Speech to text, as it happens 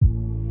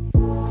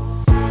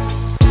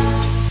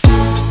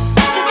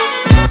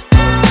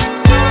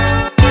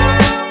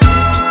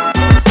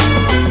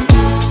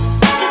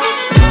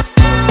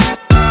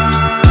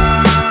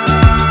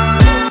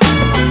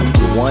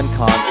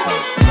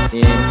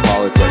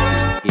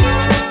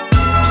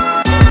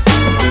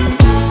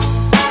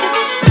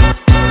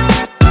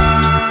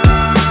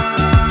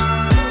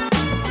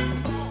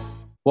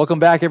Welcome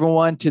back,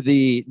 everyone, to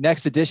the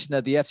next edition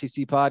of the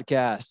FCC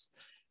podcast.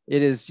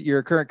 It is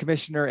your current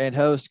commissioner and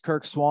host,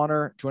 Kirk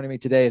Swanner. Joining me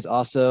today is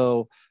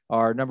also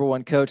our number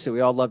one coach that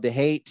we all love to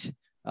hate,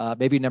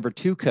 maybe number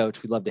two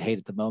coach we love to hate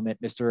at the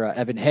moment, Mr.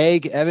 Evan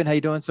Haig. Evan, how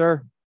you doing,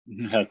 sir?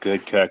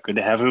 Good, Kirk. Good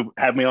to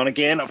have me on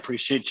again. I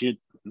appreciate you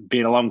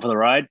being along for the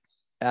ride.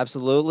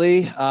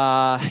 Absolutely.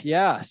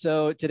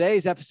 So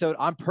today's episode,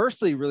 I'm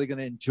personally really going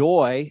to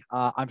enjoy.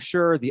 I'm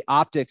sure the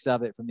optics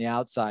of it from the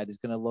outside is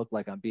going to look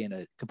like I'm being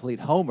a complete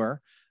homer.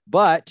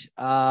 But,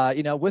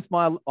 with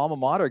my alma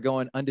mater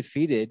going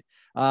undefeated,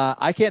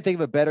 I can't think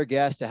of a better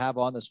guest to have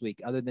on this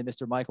week other than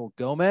Mr. Michael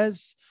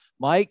Gomez.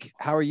 Mike,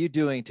 how are you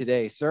doing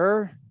today,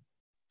 sir?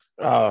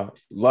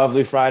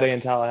 Lovely Friday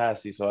in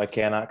Tallahassee, so I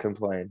cannot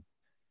complain.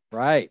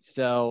 Right.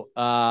 So,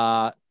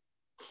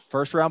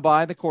 first round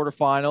bye in the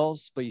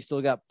quarterfinals, but you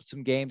still got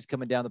some games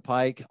coming down the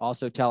pike.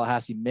 Also,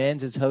 Tallahassee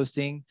men's is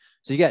hosting.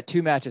 So you got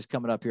two matches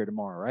coming up here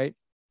tomorrow, right?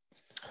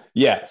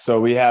 Yeah. So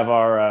we have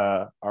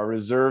our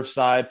reserve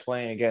side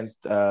playing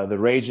against the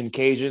Ragin'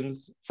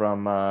 Cajuns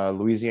from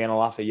Louisiana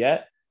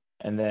Lafayette.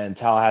 And then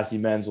Tallahassee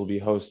men's will be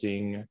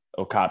hosting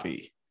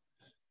Okapi.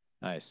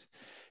 Nice.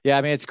 Yeah.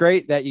 I mean, it's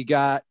great that you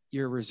got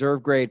your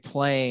reserve grade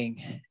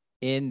playing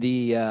in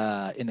the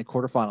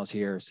quarterfinals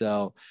here.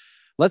 So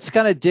let's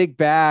kind of dig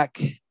back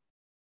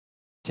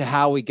to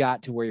how we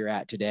got to where you're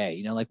at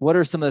today. What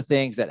are some of the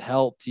things that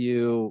helped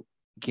you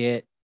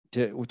get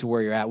to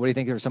where you're at? What do you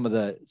think are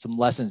some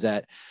lessons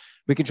that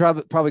we can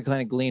probably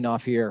kind of glean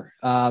off here?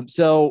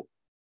 So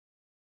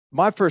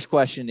my first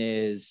question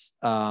is,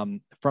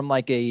 from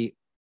like a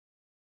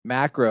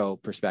macro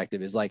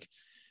perspective, is like,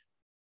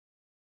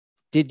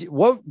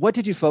 what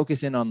did you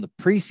focus in on the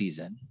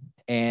preseason,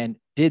 and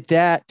did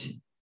that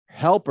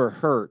help or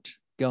hurt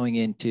going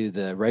into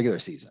the regular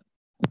season?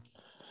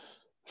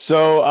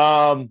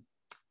 So,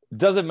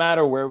 doesn't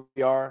matter where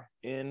we are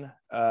in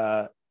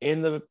the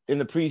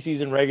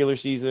preseason, regular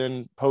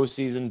season,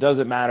 postseason,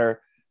 doesn't matter.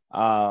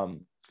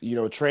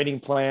 Training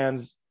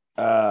plans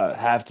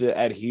have to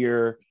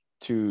adhere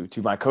to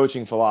my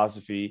coaching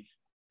philosophy,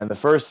 and the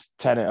first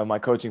tenet of my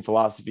coaching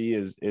philosophy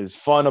is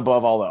fun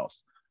above all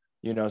else.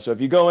 So if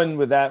you go in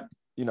with that,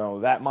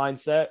 that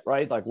mindset,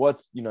 right? Like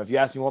if you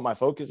ask me what my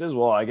focus is,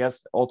 well, I guess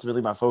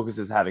ultimately my focus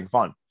is having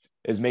fun,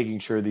 is making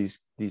sure these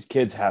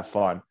kids have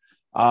fun.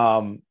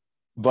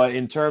 But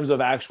in terms of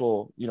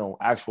actual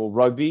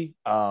rugby,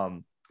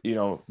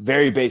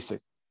 very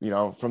basic,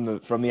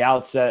 from the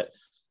outset,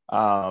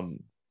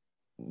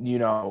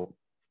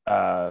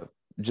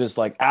 just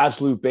like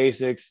absolute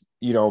basics,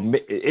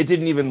 it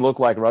didn't even look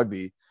like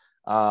rugby.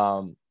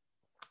 And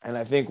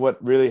I think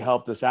what really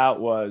helped us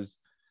out was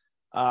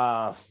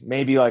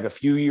maybe like a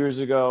few years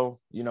ago,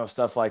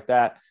 stuff like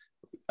that.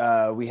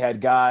 We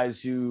had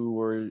guys who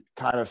were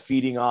kind of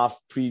feeding off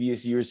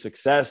previous year's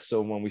success.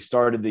 So when we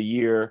started the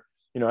year,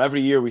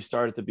 every year we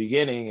start at the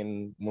beginning,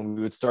 and when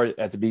we would start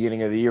at the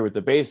beginning of the year with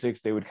the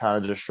basics, they would kind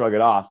of just shrug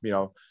it off,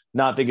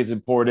 not think it's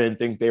important,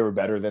 think they were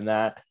better than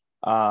that.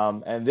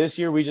 And this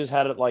year we just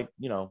had it like,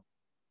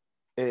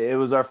 it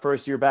was our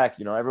first year back.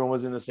 Everyone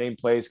was in the same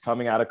place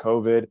coming out of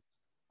COVID.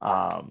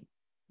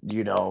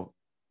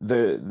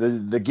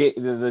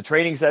 The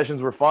training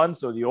sessions were fun.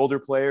 So the older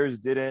players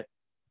didn't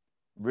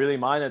really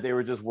mind that they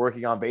were just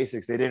working on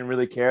basics. They didn't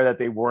really care that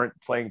they weren't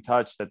playing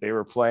touch, that they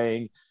were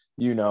playing,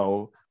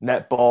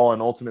 netball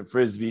and ultimate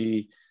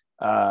frisbee.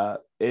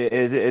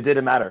 It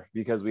didn't matter,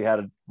 because we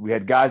had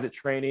guys at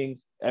training.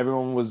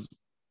 Everyone was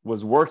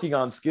working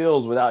on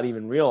skills without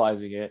even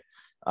realizing it.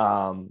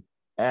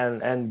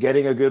 And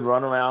getting a good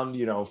run around,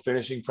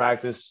 finishing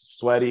practice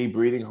sweaty,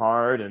 breathing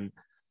hard,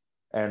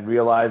 and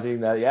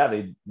realizing that, yeah,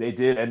 they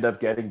did end up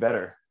getting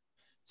better.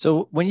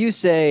 So when you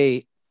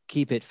say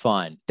keep it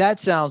fun, that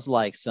sounds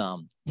like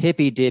some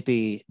hippy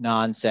dippy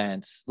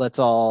nonsense. Let's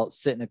all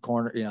sit in a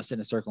corner, sit in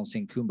a circle and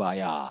sing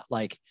Kumbaya.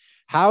 Like,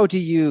 how do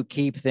you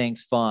keep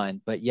things fun,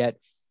 but yet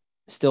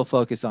still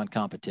focus on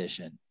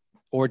competition?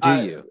 Or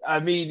do you? I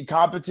mean,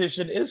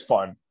 competition is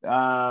fun.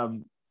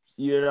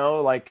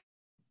 Like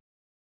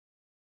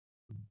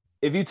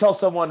if you tell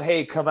someone,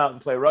 hey, come out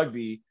and play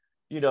rugby,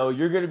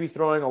 you're going to be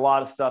throwing a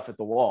lot of stuff at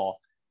the wall.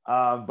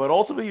 But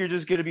ultimately, you're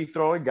just going to be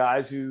throwing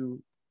guys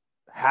who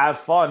have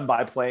fun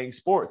by playing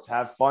sports,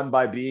 have fun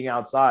by being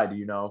outside,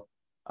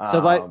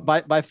 So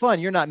by fun,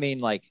 you're not mean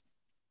like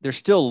they're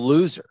still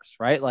losers,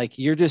 right? Like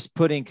you're just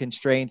putting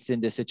constraints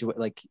into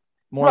like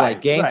more right,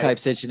 like game type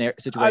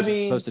situations,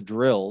 opposed to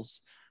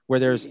drills where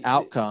there's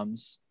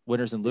outcomes,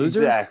 winners and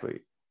losers. Exactly.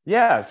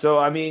 Yeah. So,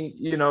 I mean,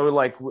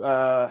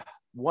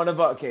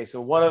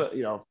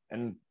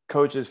 and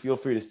coaches, feel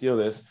free to steal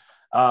this.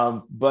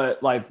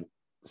 But like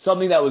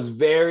something that was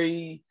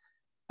very,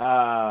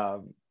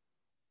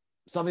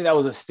 something that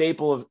was a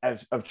staple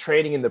of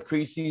training in the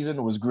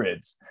preseason was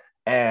grids.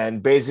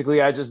 And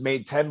basically I just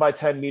made 10 by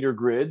 10 meter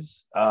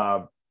grids,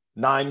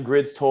 9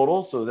 grids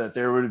total, so that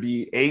there would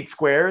be 8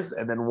 squares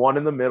and then 1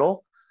 in the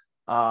middle.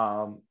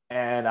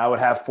 And I would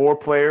have 4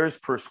 players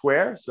per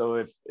square.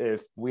 So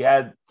if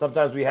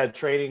sometimes we had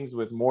trainings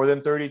with more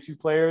than 32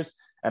 players,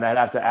 and I'd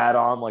have to add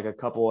on like a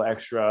couple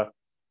extra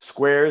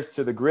squares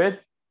to the grid.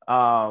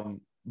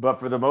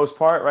 But for the most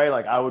part, right,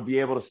 like I would be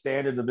able to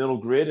stand in the middle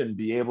grid and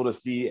be able to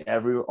see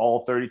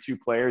all 32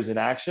 players in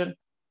action.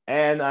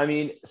 And I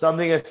mean,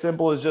 something as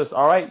simple as just,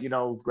 all right,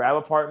 grab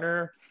a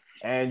partner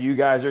and you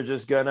guys are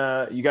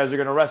gonna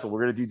wrestle. We're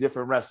gonna do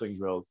different wrestling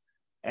drills.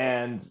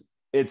 And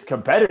it's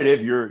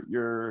competitive.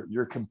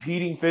 You're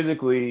competing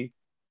physically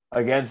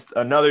against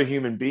another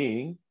human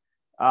being.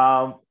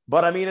 But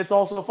I mean, it's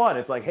also fun.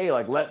 It's like, hey,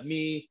 like let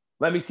me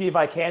see if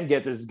I can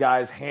get this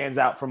guy's hands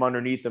out from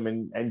underneath him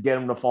and get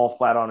him to fall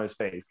flat on his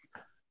face.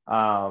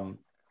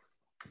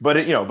 But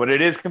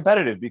it is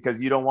competitive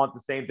because you don't want the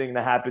same thing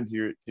to happen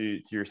to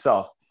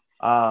yourself.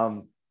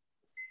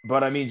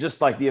 But I mean,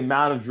 just like the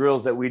amount of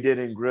drills that we did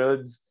in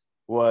grids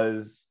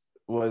we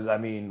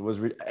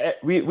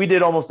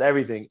did almost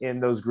everything in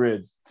those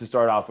grids to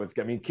start off with.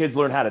 I mean, kids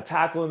learned how to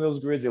tackle in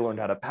those grids. They learned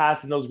how to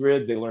pass in those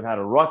grids. They learned how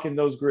to ruck in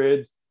those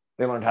grids.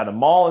 They learned how to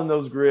maul in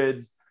those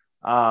grids.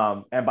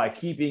 And by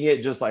keeping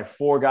it just like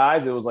 4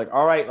 guys, it was like,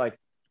 all right, like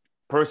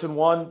person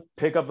 1,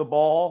 pick up the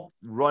ball,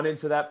 run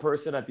into that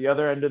person at the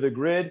other end of the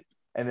grid.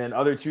 And then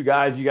other 2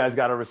 guys, you guys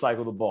got to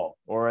recycle the ball.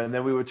 And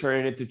then we would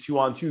turn it into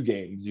 2-on-2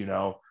 games,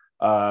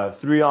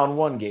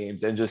 3-on-1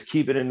 games, and just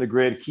keep it in the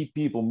grid, keep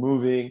people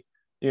moving.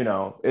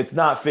 It's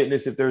not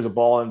fitness if there's a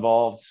ball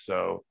involved.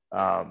 So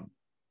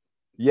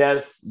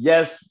yes,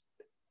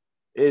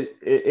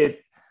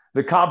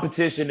 the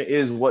competition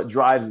is what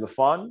drives the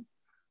fun,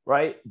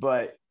 right?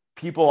 But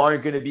people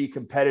aren't going to be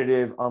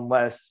competitive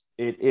unless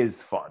it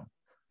is fun.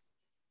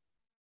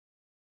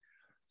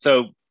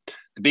 So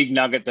the big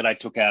nugget that I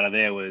took out of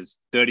there was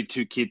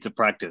 32 kids of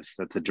practice.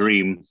 That's a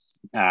dream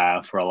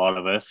for a lot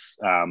of us.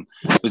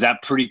 Was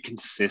that pretty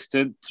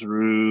consistent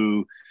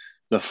through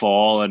the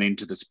fall and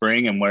into the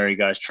spring? And where are you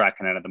guys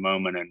tracking at the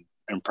moment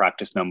and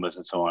practice numbers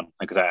and so on?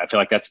 Because I feel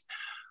like it's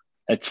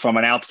from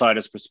an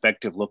outsider's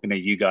perspective, looking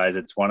at you guys,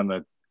 it's one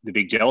of the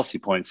big jealousy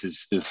points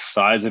is the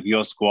size of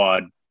your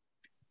squad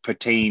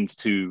pertains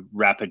to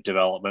rapid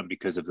development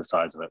because of the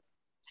size of it.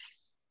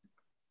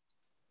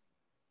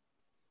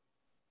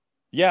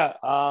 Yeah.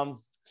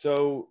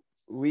 So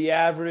we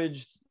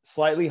averaged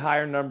slightly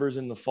higher numbers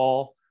in the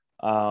fall.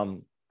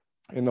 In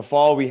the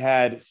fall, we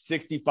had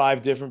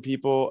 65 different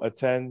people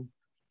attend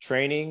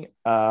training,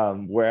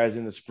 whereas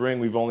in the spring,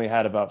 we've only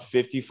had about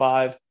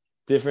 55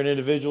 different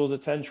individuals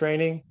attend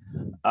training.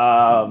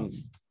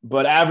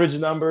 But average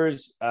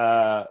numbers,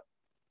 around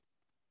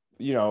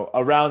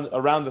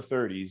the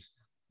 30s.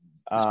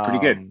 It's pretty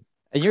good.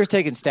 And you're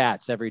taking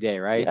stats every day,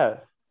 right? Yeah.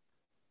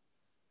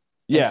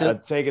 Yeah, I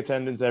take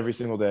attendance every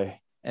single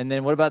day. And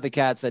then what about the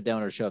cats that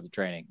don't show up to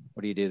training?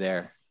 What do you do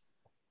there?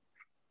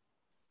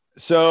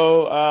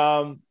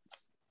 So,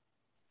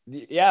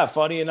 yeah,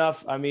 funny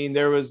enough, I mean,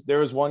 there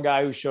was one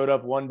guy who showed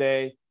up one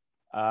day,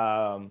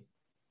 and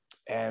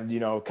kind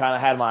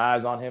of had my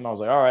eyes on him. I was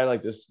like, all right,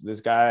 like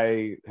this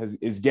guy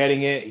is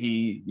getting it.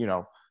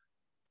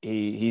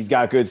 He's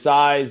got good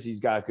size, he's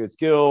got good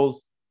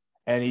skills,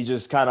 and he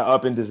just kind of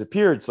up and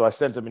disappeared. So I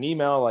sent him an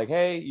email like,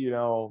 hey,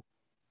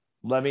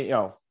 let me,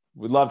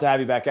 we'd love to have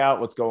you back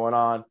out. What's going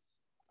on?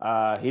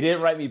 He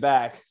didn't write me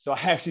back. So I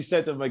actually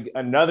sent him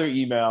another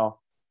email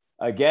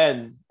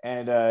again.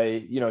 And,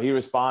 he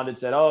responded,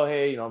 said, oh,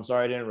 hey, I'm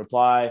sorry I didn't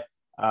reply.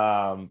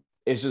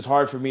 It's just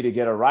hard for me to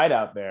get a ride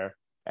out there.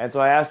 And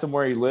so I asked him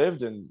where he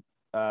lived. And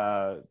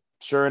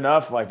sure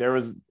enough, like there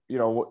was,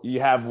 you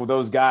have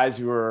those guys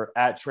who are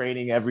at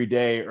training every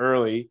day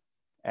early.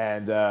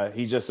 And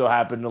he just so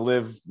happened to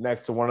live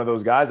next to one of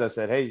those guys. I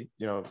said, hey,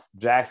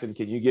 Jackson,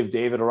 can you give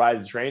David a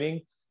ride to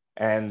training?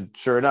 And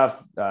sure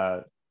enough,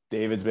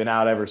 David's been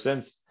out ever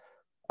since.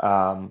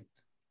 I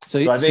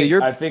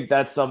think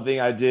that's something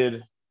I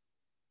did.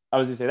 I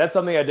was gonna say that's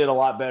something I did a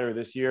lot better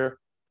this year.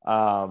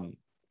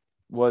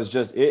 Was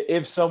just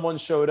if someone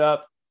showed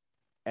up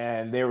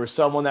and they were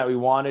someone that we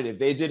wanted, if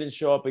they didn't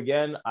show up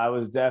again, I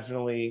was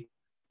definitely,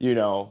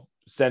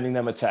 sending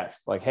them a text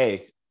like,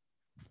 hey,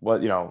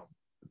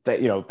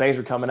 thanks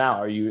for coming out.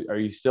 Are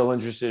you still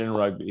interested in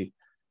rugby?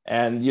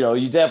 And,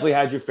 you definitely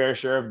had your fair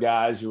share of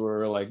guys who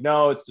were like,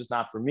 no, it's just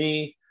not for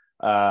me.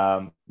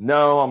 No,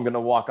 I'm going to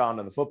walk on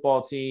to the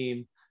football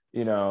team,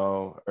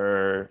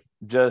 or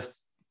just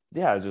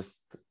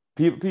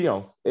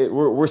people,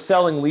 we're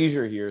selling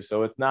leisure here.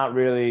 So it's not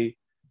really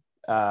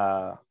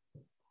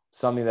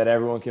something that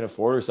everyone can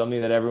afford or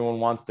something that everyone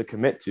wants to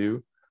commit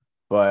to.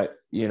 But,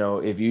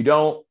 if you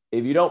don't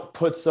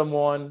put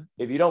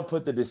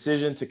the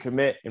decision to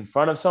commit in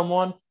front of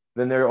someone,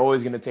 then they're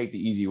always going to take the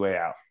easy way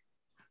out.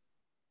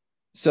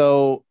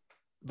 So,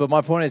 but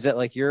my point is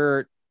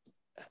that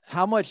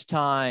how much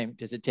time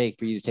does it take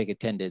for you to take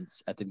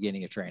attendance at the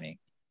beginning of training?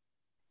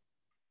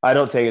 I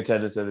don't take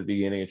attendance at the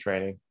beginning of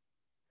training.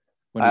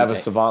 I have a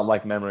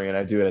savant-like memory and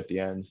I do it at the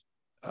end.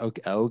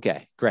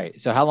 Okay, great.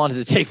 So how long does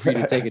it take for you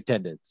to take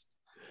attendance?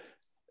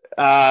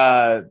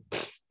 30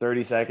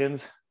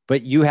 seconds.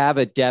 But you have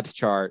a depth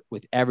chart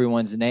with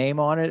everyone's name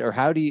on it, or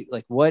how do you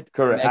what?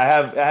 Correct. I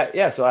have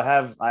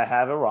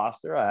a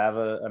roster. I have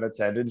an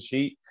attendance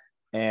sheet.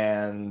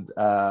 and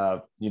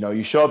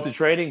you show up to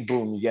training,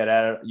 boom, you get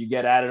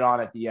added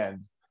on at the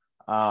end.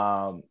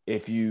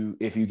 If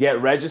you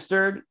get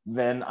registered,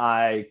 then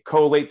I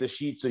collate the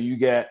sheet so you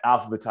get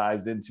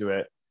alphabetized into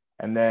it.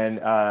 And then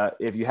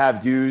if you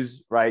have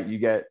dues, right, you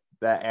get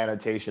that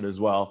annotation as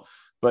well.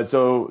 But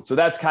so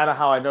that's kind of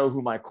how I know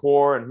who my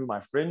core and who my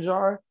fringe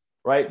are,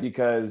 right?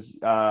 Because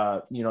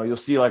you'll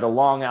see like a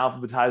long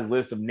alphabetized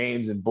list of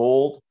names in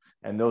bold,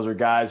 and those are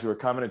guys who are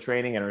coming to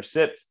training and are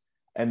sipped.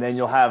 And then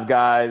you'll have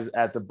guys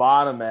at the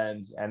bottom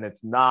end, and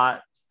it's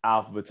not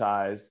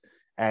alphabetized,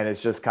 and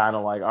it's just kind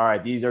of like, all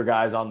right, these are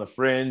guys on the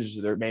fringe.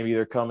 Maybe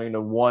they're coming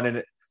to one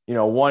in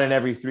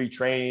every 3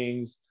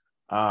 trainings.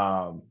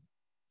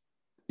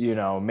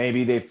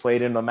 Maybe they've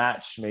played in a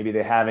match, maybe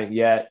they haven't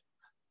yet.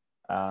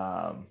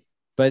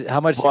 But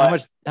how much time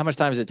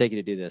does it take you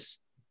to do this,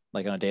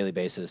 like on a daily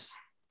basis?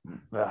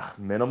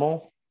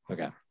 Minimal.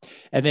 Okay.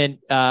 And then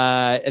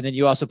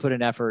you also put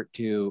an effort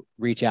to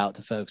reach out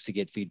to folks to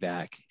get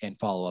feedback and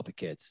follow up with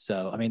kids.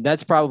 So, I mean,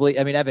 that's probably,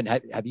 I mean, Evan,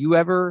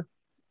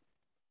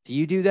 do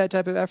you do that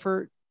type of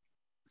effort?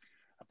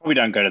 I probably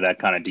don't go to that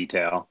kind of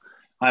detail.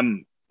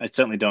 I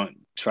certainly don't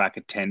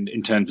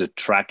in terms of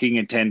tracking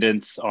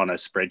attendance on a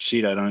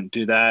spreadsheet. I don't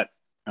do that.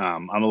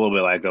 I'm a little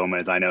bit like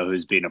Gomez. I know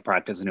who's been a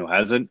practice and who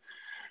hasn't.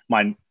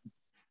 My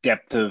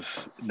depth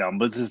of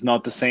numbers is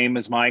not the same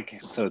as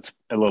Mike, so it's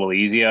a little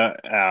easier.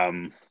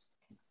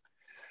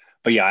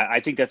 But yeah, I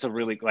think that's a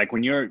really, like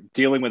when you're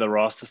dealing with a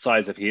roster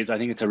size of his, I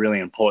think it's a really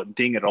important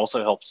thing. It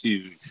also helps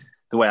you,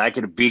 the way I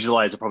could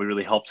visualize it probably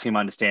really helps him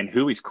understand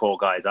who his core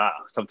guys are.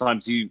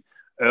 Sometimes the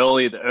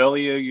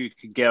earlier you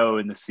could go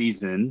in the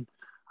season,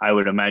 I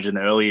would imagine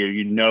the earlier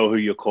you know who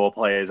your core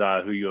players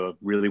are, who you're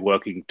really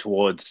working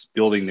towards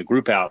building the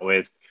group out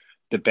with,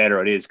 the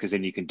better it is, because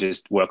then you can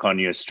just work on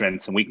your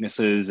strengths and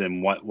weaknesses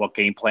and what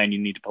game plan you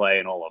need to play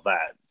and all of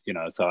that.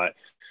 So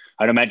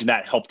I'd imagine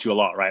that helped you a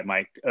lot, right,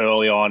 Mike,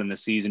 early on in the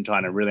season,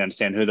 trying to really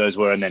understand who those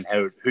were and then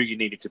who you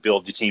needed to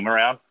build your team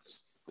around?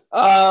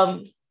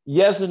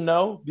 Yes and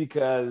no,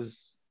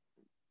 because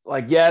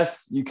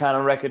yes, you kind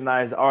of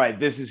recognize, all right,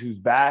 this is who's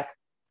back,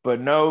 but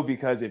no,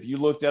 because if you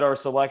looked at our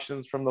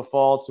selections from the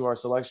fall to our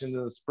selections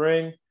in the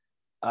spring,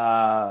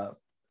 I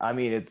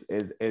mean,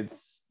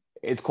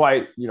 it's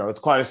quite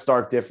a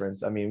stark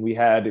difference. I mean, we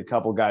had a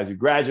couple guys who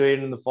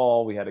graduated in the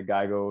fall. We had a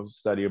guy go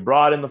study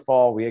abroad in the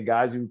fall. We had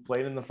guys who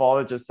played in the fall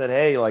that just said,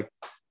 hey, like,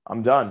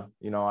 I'm done.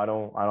 I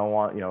don't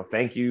want,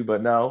 thank you,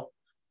 but no.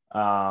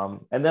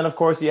 And then of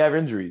course you have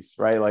injuries,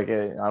 right? Like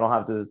I don't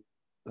have to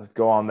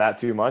go on that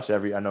too much. I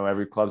know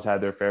every club's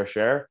had their fair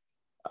share.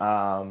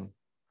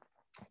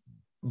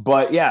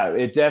 But yeah,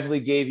 it definitely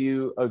gave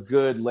you a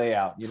good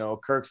layout.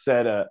 Kirk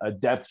said a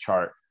depth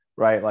chart,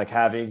 right? Like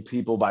having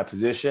people by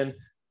position.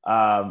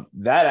 That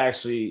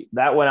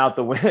went out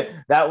the window.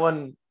 That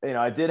one,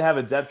 I did have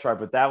a depth chart,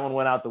 but that one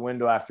went out the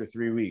window after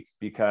 3 weeks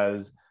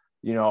because,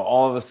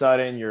 all of a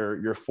sudden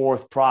your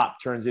fourth prop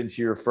turns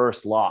into your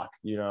first lock,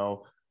 that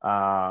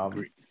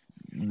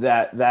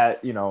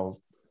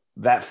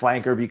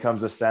flanker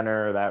becomes a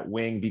center, that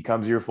wing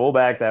becomes your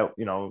fullback, that,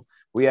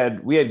 we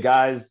had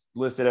guys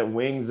listed at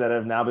wings that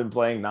have now been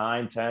playing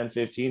 9, 10,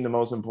 15, the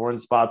most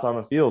important spots on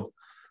the field.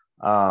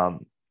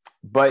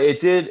 But it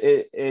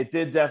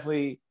did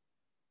definitely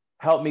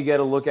help me get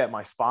a look at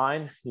my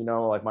spine,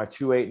 like my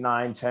 2, 8,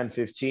 9, 10,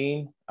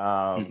 15,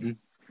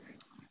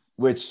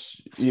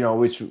 which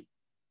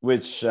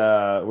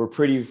we're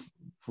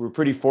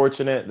pretty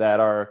fortunate that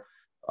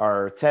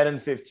our 10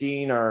 and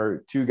 15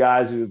 are 2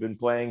 guys who have been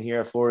playing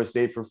here at Florida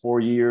State for 4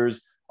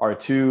 years. Our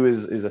 2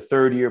 is a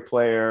 3rd-year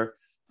player.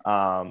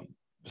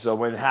 So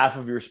when half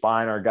of your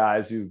spine are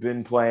guys who've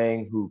been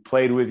playing, who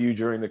played with you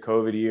during the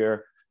COVID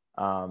year,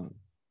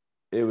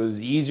 it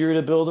was easier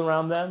to build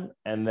around them.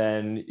 And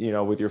then,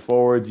 with your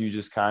forwards, you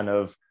just kind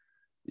of,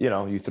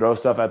 you throw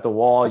stuff at the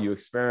wall, you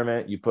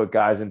experiment, you put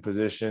guys in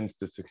positions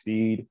to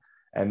succeed.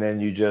 And then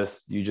you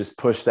just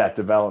push that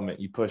development.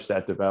 You push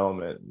that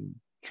development and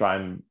try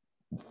and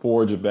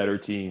forge a better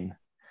team.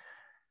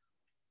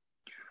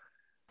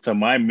 So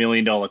my $1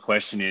 million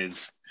question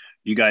is,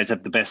 you guys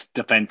have the best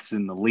defense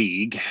in the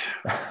league.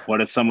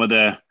 What are some of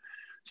the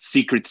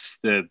secrets,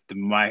 the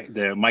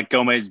Mike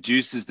Gomez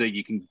juices that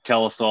you can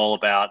tell us all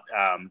about?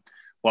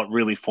 What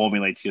really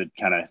formulates your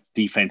kind of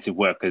defensive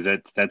work? Because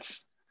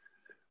that's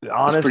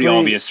honestly pretty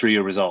obvious through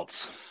your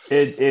results.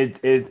 I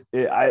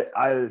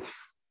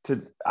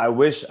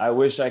wish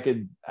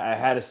I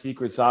had a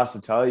secret sauce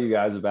to tell you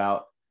guys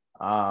about.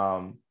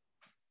 I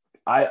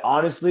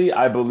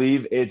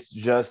believe it's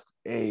just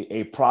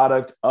a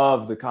product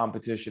of the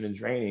competition and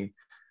training,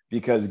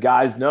 because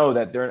guys know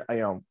that they're,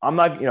 I'm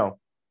not,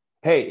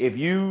 hey, if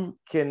you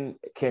can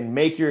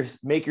make your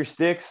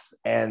sticks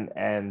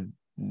and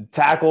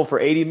tackle for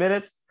 80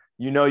 minutes,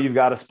 you've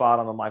got a spot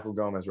on the Michael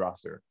Gomez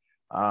roster.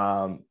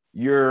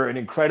 You're an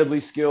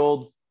incredibly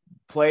skilled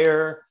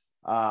player.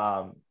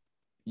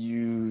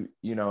 You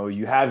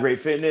have great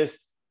fitness,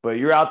 but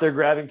you're out there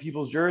grabbing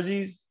people's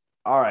jerseys.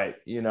 All right,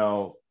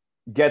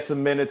 get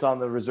some minutes on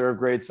the reserve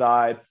grade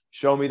side.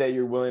 Show me that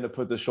you're willing to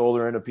put the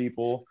shoulder into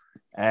people.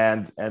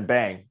 and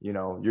bang,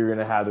 you're going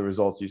to have the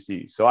results you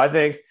see. So I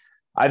think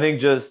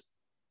just,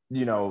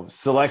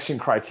 selection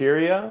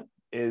criteria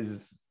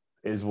is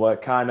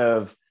what kind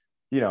of,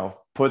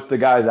 puts the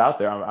guys out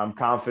there. I'm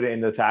confident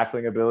in the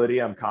tackling ability.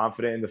 I'm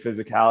confident in the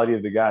physicality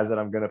of the guys that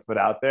I'm going to put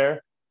out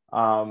there.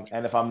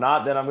 And if I'm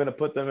not, then I'm going to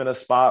put them in a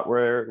spot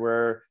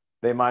where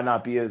they might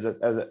not be as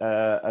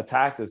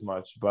attacked as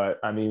much. But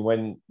I mean,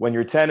 when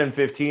you're 10 and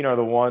 15 are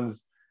the ones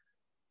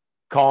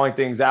calling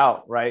things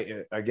out, right?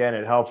 Again,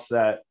 it helps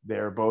that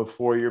they're both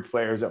 4-year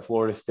players at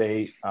Florida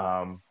State.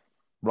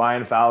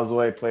 Ryan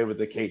Falsaway played with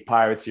the Cape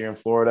Pirates here in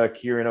Florida.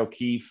 Kieran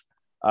O'Keefe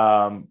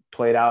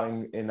played out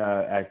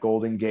at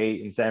Golden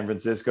Gate in San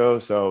Francisco.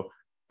 So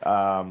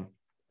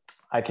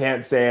I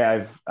can't say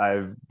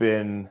I've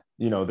been,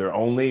 their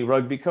only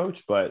rugby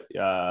coach, but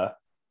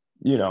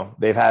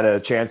they've had a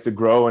chance to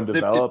grow and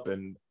develop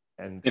and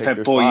they've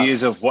had 4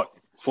 years of what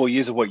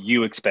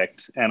you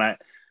expect. And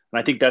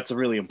I think that's a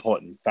really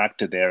important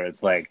factor there.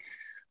 It's like,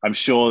 I'm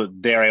sure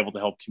they're able to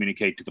help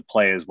communicate to the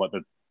players what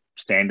the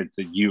standards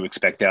that you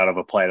expect out of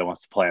a player that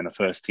wants to play on the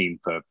first team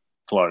for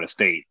Florida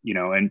State,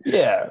 and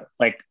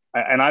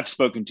and I've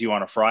spoken to you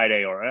on a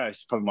Friday, or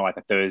it's probably more like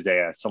a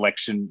Thursday, a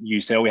selection. You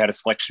said, we had a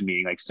selection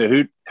meeting. Like,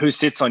 so who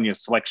sits on your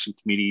selection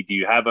committee? Do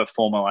you have a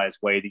formalized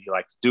way that you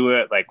like to do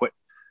it? Like,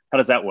 how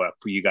does that work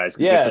for you guys?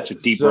 Because you're such a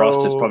deep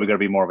roster, it's probably going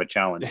to be more of a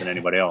challenge than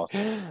anybody else.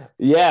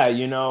 Yeah,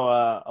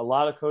 a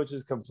lot of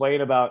coaches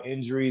complain about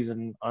injuries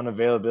and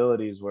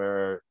unavailabilities,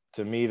 where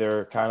to me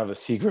they're kind of a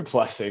secret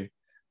blessing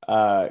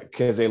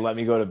because they let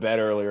me go to bed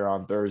earlier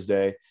on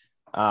Thursday.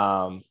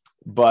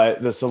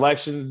 But the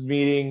selections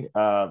meeting,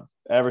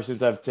 ever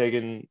since I've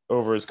taken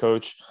over as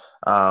coach,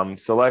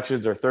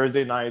 selections are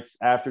Thursday nights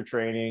after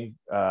training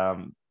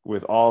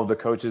with all of the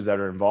coaches that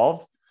are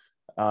involved.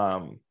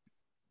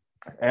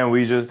 And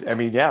we just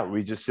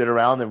sit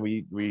around and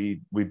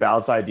we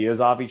bounce ideas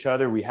off each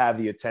other. We have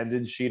the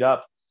attendance sheet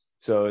up.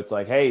 So it's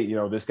like, hey,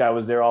 this guy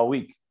was there all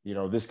week.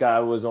 This guy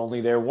was only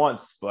there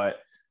once, but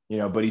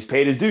he's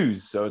paid his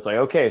dues. So it's like,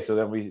 okay. So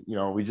then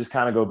we just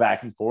kind of go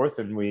back and forth,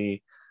 and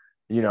we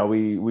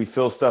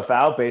fill stuff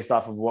out based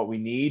off of what we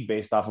need,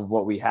 based off of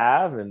what we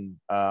have. And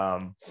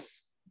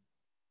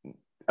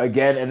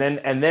again,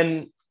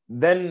 and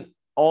then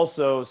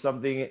also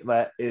something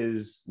that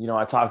is,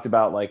 I talked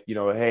about, like,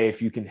 hey,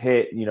 if you can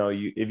hit,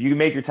 if you can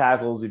make your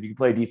tackles, if you can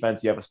play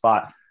defense, you have a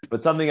spot.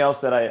 But something else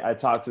that I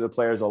talk to the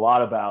players a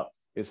lot about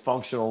is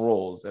functional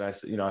roles. And I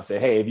say,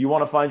 hey, if you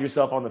want to find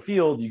yourself on the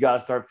field, you got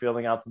to start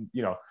filling out some,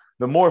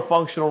 the more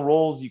functional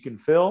roles you can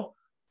fill,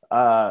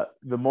 the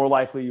more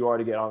likely you are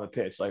to get on the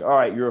pitch. Like, all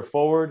right, you're a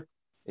forward,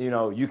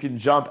 you can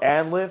jump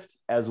and lift,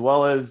 as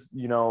well as,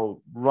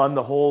 run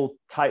the whole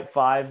type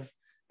 5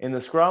 in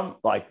the scrum.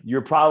 Like,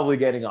 you're probably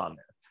getting on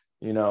there.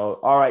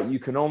 All right, you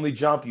can only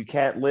jump, you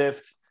can't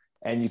lift,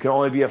 and you can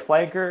only be a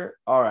flanker.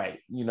 All right,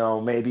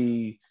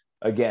 maybe,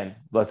 again,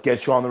 let's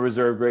get you on the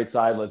reserve grade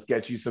side. Let's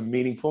get you some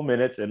meaningful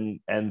minutes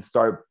and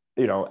start,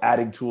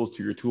 adding tools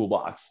to your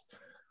toolbox.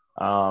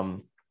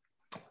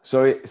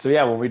 So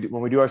yeah, when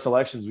we do our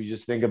selections, we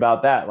just think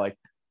about that. Like,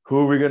 who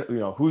are we going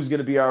to, who's going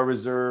to be our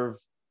reserve,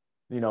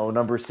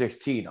 number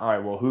 16. All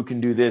right, well, who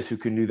can do this? Who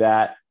can do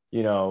that?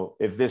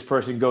 If this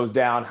person goes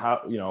down,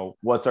 how,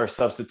 what's our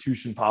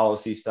substitution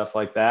policy, stuff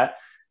like that.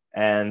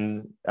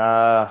 And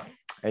yeah,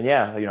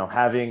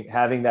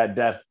 having that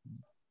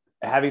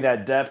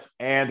depth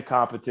and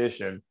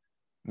competition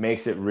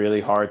makes it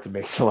really hard to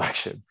make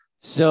selections.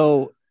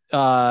 So,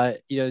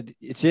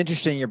 it's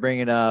interesting you're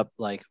bringing up,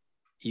 like,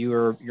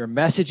 your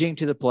messaging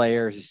to the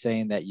players is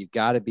saying that you've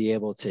got to be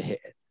able to hit,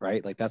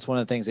 right? Like, that's one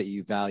of the things that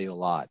you value a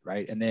lot,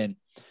 right? And then,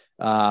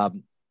 I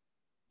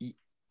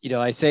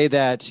say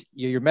that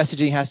your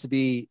messaging has to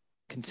be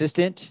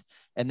consistent,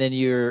 and then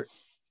your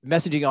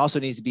messaging also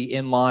needs to be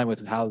in line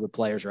with how the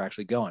players are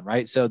actually going,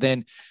 right? So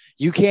then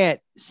you can't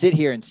sit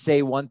here and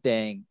say one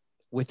thing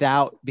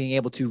without being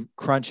able to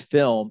crunch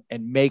film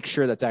and make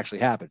sure that's actually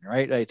happening,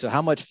 right? So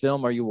how much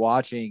film are you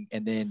watching,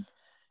 and then,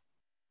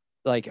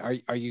 like,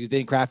 are you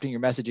then crafting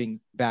your messaging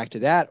back to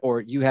that,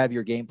 or you have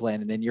your game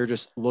plan and then you're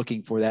just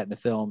looking for that in the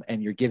film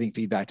and you're giving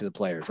feedback to the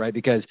players, right?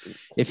 Because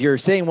if you're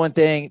saying one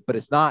thing but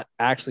it's not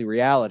actually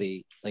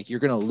reality, like,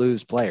 you're going to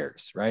lose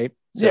players, right?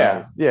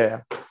 So, yeah.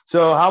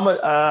 So how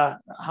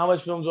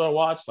much film do I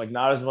watch? Like,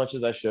 not as much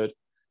as I should.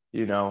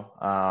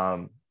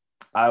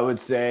 I would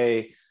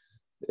say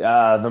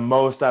the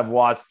most I've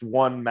watched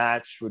one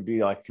match would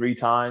be like 3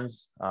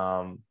 times.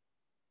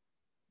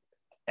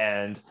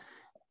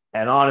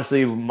 And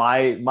honestly,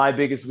 my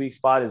biggest weak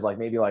spot is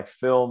maybe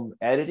film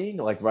editing,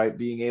 right,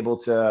 being able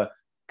to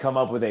come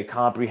up with a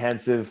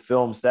comprehensive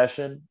film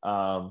session.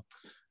 I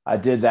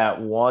did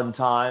that one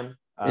time.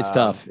 It's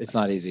tough. It's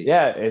not easy.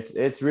 Yeah,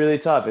 it's really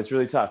tough. It's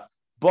really tough.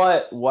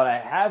 But what I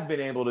have been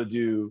able to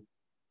do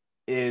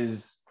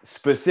is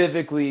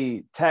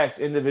specifically text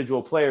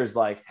individual players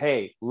like,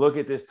 hey, look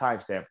at this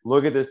timestamp,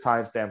 look at this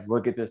timestamp,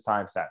 look at this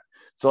timestamp.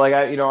 So I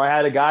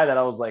had a guy that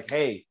I was like,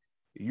 hey,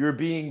 you're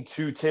being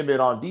too timid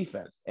on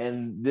defense.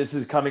 And this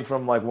is coming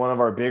from one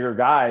of our bigger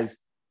guys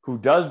who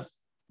does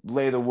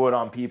lay the wood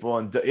on people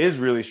and is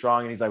really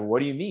strong. And he's like, what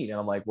do you mean? And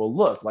I'm like, well,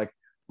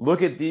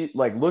 look at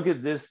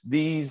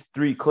these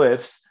 3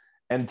 clips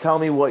and tell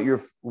me what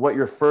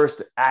your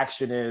first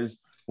action is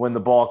when the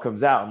ball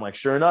comes out. I'm like,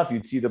 sure enough,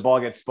 you'd see the ball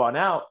get spun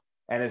out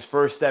and his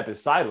first step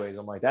is sideways.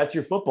 I'm like, that's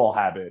your football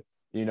habit.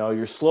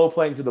 You're slow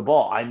playing to the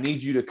ball. I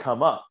need you to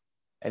come up.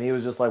 And he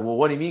was just like, well,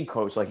 what do you mean,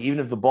 coach? Like, even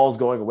if the ball's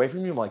going away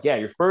from you? I'm like, yeah,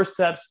 your first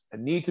steps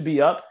need to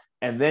be up,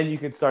 and then you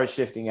can start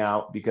shifting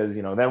out because,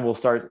 then we'll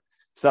start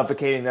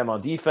suffocating them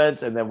on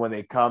defense. And then when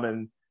they come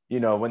and,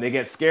 when they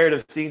get scared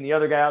of seeing the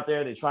other guy out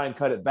there, they try and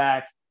cut it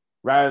back.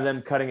 Rather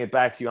than cutting it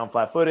back to you on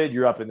flat-footed,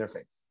 you're up in their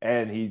face.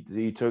 And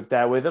he took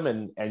that with him,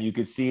 and you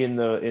could see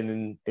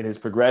in his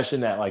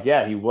progression that, like,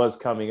 yeah, he was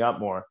coming up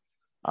more.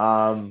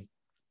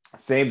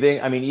 Same thing.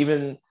 I mean,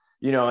 even –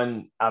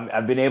 and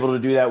I've been able to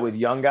do that with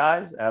young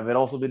guys. I've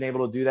also been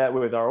able to do that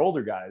with our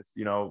older guys.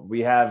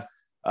 We have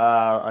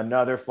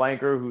another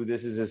flanker who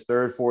this is his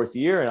 3rd, 4th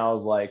year. And I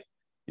was like,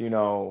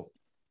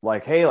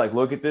 hey, like,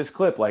 look at this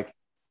clip. Like,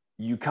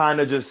 you kind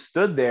of just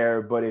stood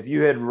there. But if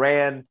you had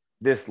ran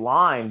this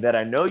line that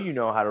I know you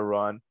know how to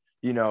run,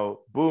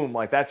 boom,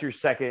 like that's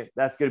going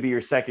to be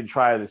your second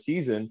try of the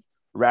season,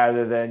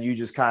 rather than you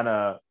just kind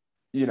of,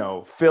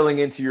 filling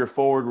into your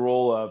forward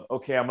role of,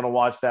 okay, I'm going to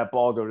watch that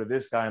ball go to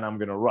this guy and I'm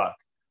going to ruck,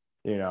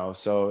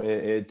 so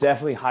it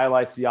definitely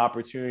highlights the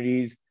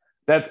opportunities.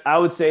 I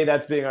would say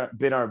that's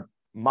been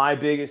my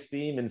biggest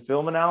theme in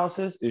film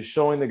analysis, is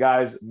showing the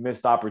guys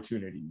missed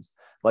opportunities.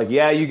 Like,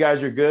 yeah, you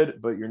guys are good,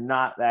 but you're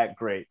not that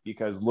great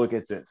because look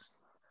at this.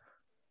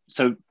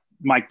 So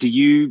Mike, do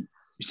you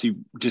see,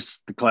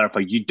 just to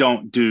clarify, you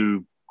don't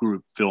do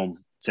group film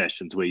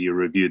sessions where you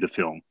review the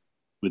film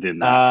within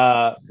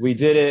that?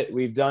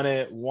 We've done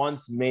it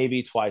once,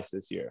 maybe twice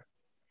this year.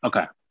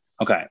 Okay.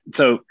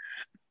 So,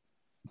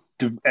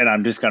 and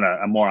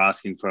I'm more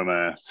asking from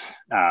a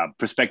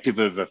perspective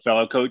of a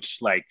fellow coach,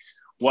 like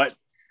what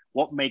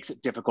makes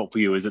it difficult for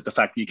you? Is it the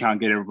fact that you can't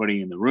get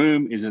everybody in the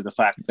room? Is it the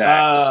fact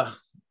that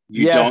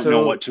you don't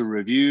know what to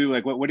review?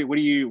 Like, what are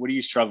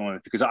you struggling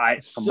with? Because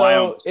from my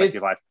own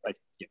perspective, go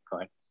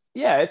ahead.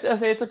 Yeah,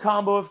 it's a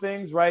combo of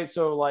things, right?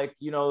 So, like,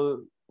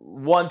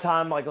 one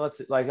time, like,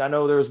 I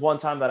know there was one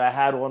time that I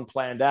had one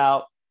planned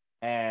out,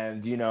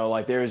 and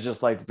like there was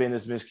just like been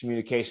this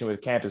miscommunication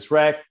with Campus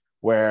Rec,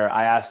 where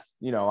I asked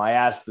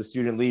the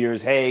student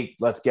leaders, hey,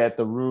 let's get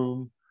the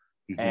room.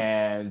 Mm-hmm.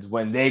 And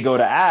when they go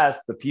to ask,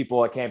 the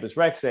people at Campus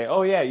Rec say,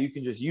 oh yeah, you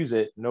can just use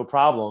it, no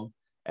problem.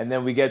 And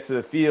then we get to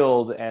the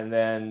field, and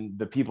then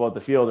the people at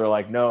the field are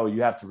like, no,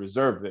 you have to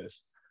reserve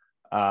this.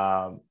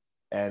 And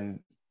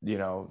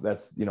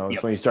that's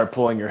it's when you start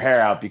pulling your hair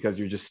out because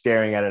you're just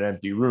staring at an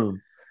empty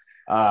room.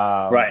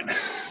 Right.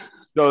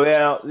 So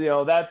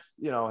that's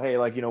hey,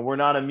 like, we're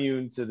not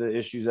immune to the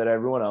issues that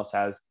everyone else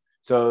has.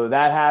 So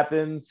that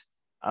happens.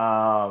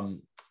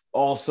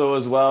 Also,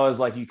 as well as,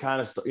 like, you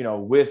kind of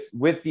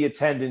with the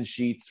attendance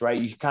sheets,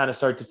 right? You kind of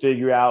start to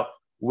figure out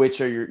which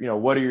are your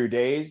what are your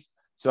days.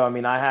 So I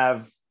mean, I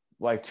have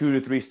like 2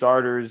 to 3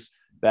 starters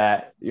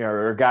that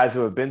or guys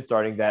who have been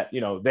starting that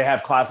they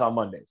have class on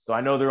Mondays. So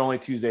I know they're only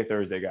Tuesday,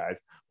 Thursday guys.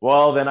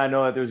 Well, then I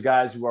know that there's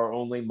guys who are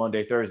only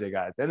Monday, Thursday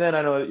guys, and then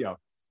I know that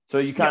so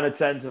you kind of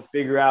tend to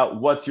figure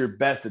out what's your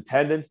best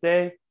attendance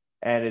day.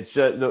 And it's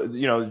just,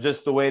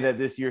 just the way that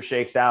this year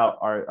shakes out,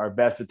 our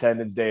best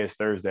attendance day is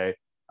Thursday.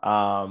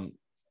 And,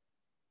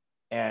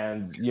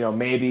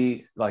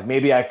 maybe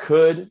I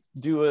could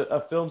do a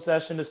film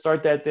session to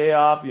start that day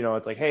off.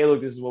 It's like, hey,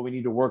 look, this is what we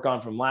need to work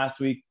on from last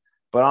week.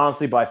 But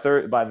honestly, by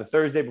the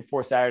Thursday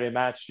before Saturday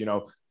match,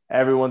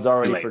 everyone's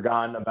already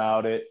forgotten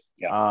about it.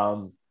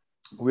 Yeah.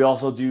 We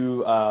also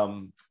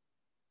do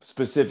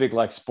specific,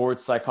 like,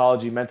 sports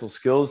psychology, mental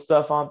skills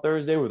stuff on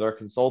Thursday with our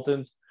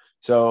consultants.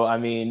 So, I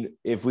mean,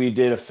 if we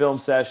did a film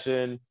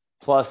session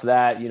plus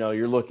that,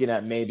 you're looking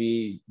at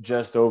maybe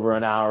just over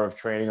an hour of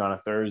training on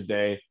a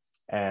Thursday.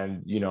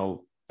 And,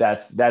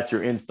 that's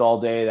your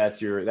install day.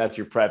 That's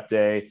your prep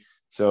day.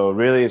 So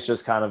really, it's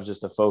just kind of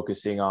just a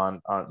focusing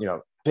on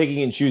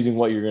picking and choosing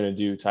what you're going to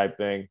do type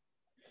thing.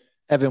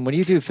 Evan, when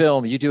you do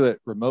film, you do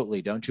it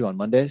remotely, don't you, on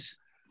Mondays?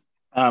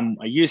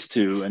 I used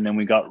to, and then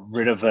we got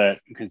rid of it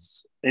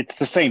because it's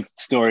the same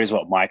story as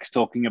what Mike's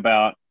talking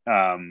about.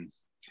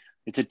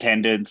 It's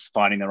attendance,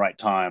 finding the right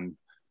time.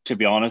 To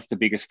be honest, the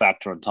biggest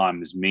factor on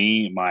time is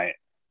me.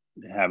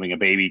 Having a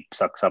baby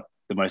sucks up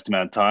the most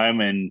amount of time,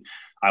 and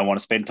I want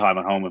to spend time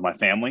at home with my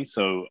family.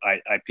 So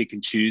I pick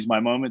and choose my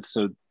moments.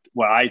 So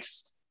what I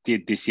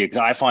did this year, because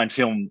I find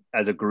film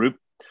as a group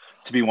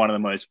to be one of the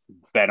most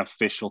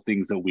beneficial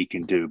things that we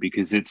can do,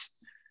 because it's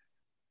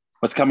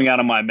what's coming out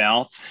of my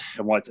mouth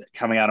and what's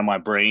coming out of my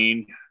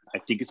brain. I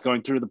think it's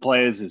going through the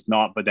players, is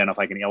not, but then if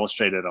I can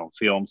illustrate it on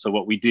film. So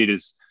what we did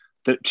is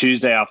the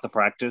Tuesday after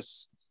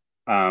practice,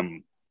 we'll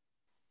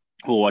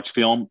watch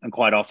film, and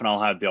quite often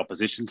I'll have the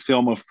opposition's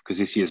film, because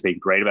this year's been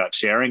great about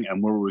sharing,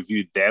 and we'll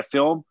review their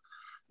film,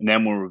 and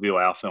then we'll review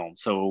our film.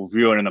 So we'll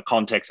review it in the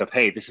context of,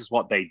 hey, this is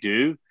what they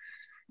do.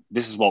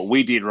 this is what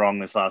we did wrong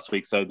this last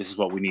week, so this is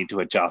what we need to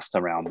adjust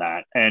around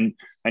that. And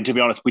to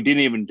be honest, we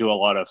didn't even do a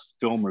lot of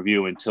film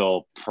review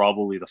until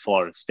probably the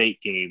Florida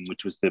State game,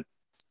 which was it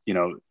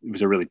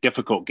was a really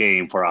difficult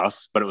game for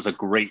us, but it was a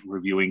great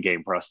reviewing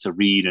game for us to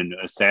read and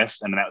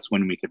assess. And that's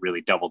when we could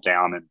really double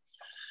down, and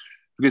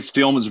because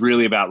film is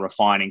really about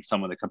refining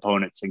some of the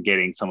components and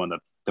getting some of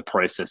the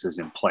processes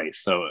in place.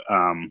 So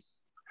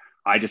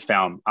I just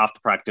found after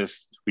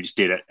practice, we just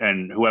did it,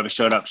 and whoever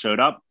showed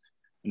up.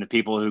 And the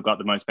people who got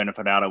the most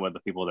benefit out of were the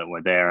people that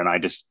were there. And I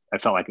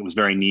felt like it was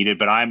very needed,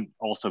 but I'm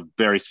also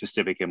very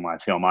specific in my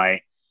film.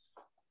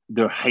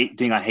 The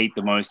thing I hate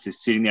the most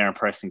is sitting there and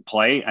pressing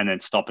play and then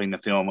stopping the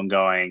film and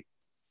going,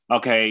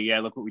 okay, yeah,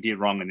 look what we did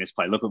wrong in this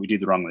play. Look what we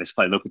did wrong in this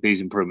play. Look at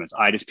these improvements.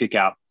 I just pick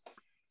out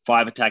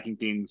 5 attacking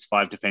things,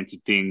 5 defensive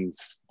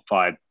things,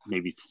 5,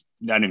 maybe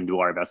I don't even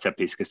worry about set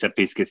piece, because set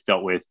piece gets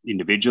dealt with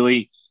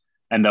individually.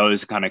 And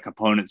those kind of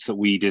components that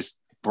we just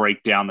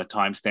break down the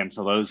timestamps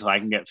of those, I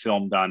can get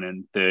film done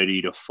in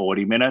 30 to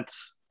 40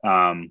 minutes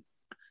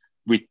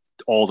with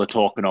all the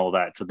talk and all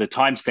that. So the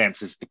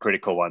timestamps is the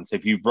critical one. So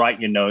if you write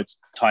your notes,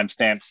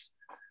 timestamps,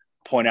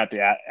 point out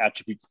the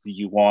attributes that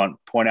you want,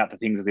 point out the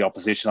things that the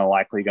opposition are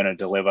likely going to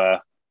deliver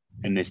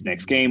in this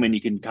next game, and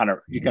you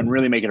can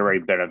really make it a very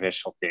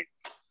beneficial thing.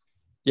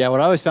 Yeah,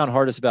 what I always found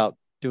hardest about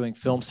doing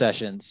film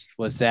sessions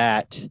was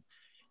that,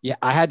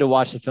 I had to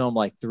watch the film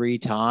like 3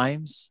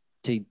 times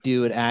to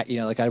do it at,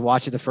 like I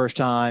watched it the first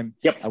time.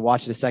 Yep. I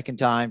watched it the second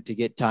time to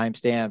get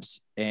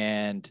timestamps,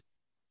 and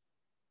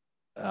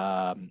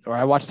or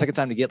I watched the second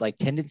time to get like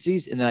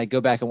tendencies, and then I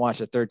go back and watch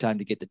the third time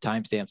to get the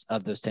timestamps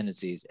of those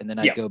tendencies, and then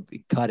I go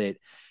cut it.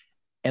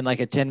 And like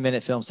a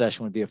 10-minute film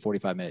session would be a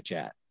 45-minute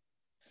chat.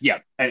 Yeah,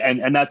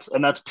 and that's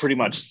pretty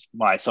much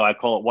so I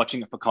call it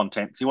watching it for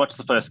content. So you watch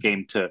the first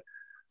game to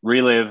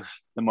relive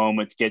the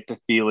moments, get the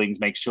feelings,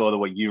 make sure that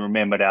what you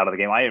remembered out of the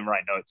game. I didn't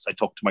write notes. I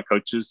talked to my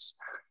coaches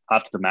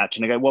after the match,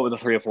 and I go, what were the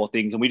 3 or 4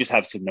 things? And we just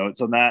have some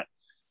notes on that.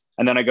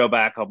 And then I go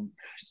back.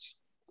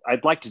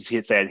 I'd like to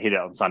hit it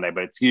on Sunday,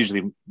 but it's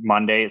usually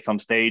Monday at some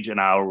stage,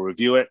 and I'll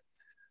review it,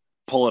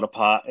 pull it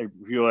apart,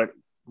 review it,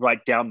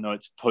 write down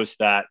notes, post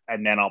that,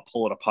 and then I'll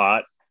pull it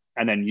apart.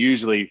 And then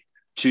usually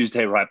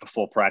Tuesday, right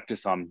before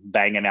practice, I'm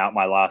banging out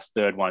my last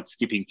third one,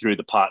 skipping through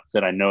the parts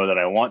that I know that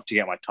I want to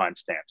get my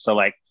timestamp. So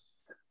like,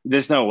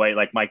 there's no way,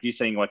 like Mike, you're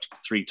saying you watch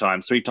 3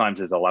 times. 3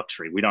 times is a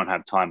luxury. We don't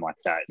have time like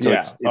that. So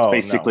it's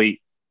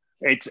basically,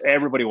 it's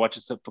everybody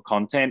watches it for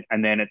content,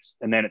 and then it's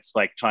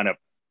like trying to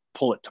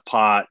pull it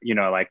apart,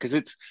 because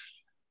it's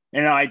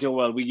in an ideal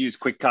world, we use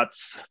quick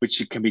cuts,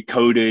 which can be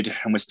coded,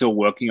 and we're still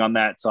working on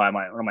that. So one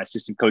of my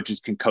assistant coaches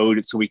can code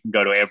it so we can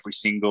go to every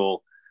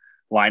single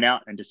line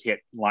out and just hit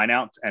line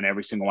outs, and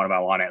every single one of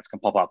our line outs can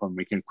pop up, and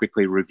we can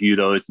quickly review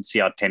those and see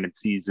our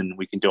tendencies, and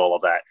we can do all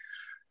of that.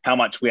 How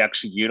much we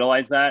actually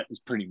utilize that is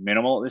pretty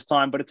minimal at this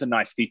time, but it's a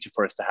nice feature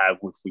for us to have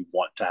if we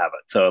want to have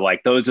it. So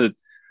like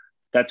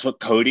that's what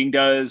coding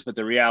does. But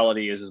the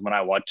reality is when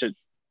I watch it,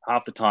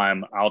 half the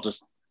time I'll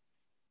just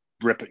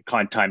rip it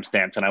kind of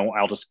timestamps, and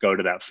I'll just go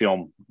to that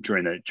film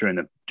during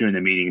the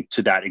meeting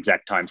to that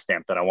exact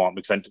timestamp that I want,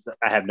 because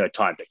I have no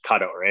time to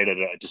cut it or edit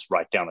it. I just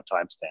write down the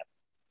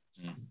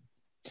timestamp.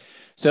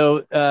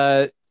 So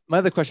my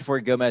other question for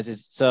you, Gomez,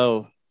 is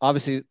so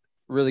obviously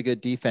really good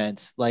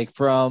defense. Like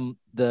from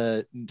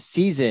the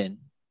season,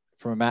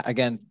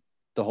 again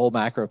the whole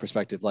macro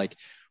perspective, like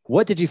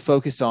what did you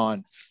focus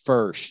on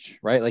first,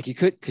 right? Like you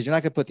could, because you're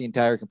not going to put the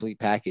entire complete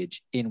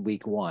package in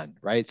week 1,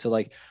 right? So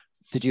like,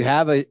 did you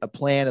have a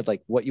plan of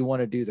like what you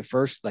want to do the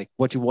first, like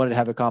what you wanted to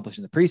have accomplished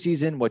in the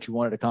preseason, what you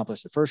wanted to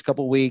accomplish the first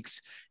couple of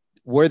weeks?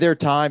 Were there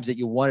times that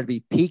you wanted to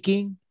be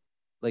peaking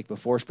like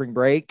before spring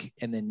break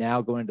and then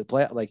now going into the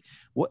play? Like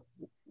what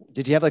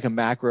did you have like a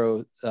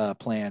macro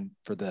plan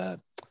for the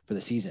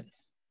season?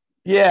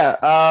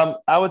 Yeah,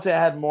 I would say I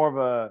had more of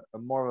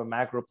a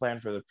macro plan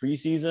for the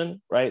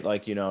preseason, right?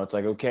 Like, it's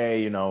like,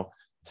 okay,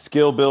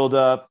 skill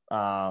buildup,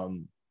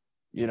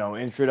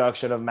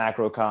 introduction of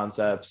macro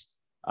concepts.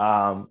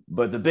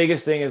 But the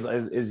biggest thing is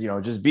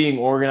just being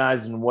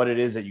organized in what it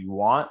is that you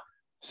want.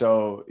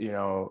 So,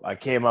 I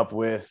came up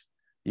with,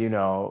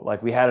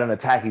 like we had an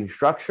attacking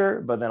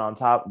structure, but then on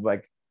top,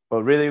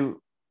 but really,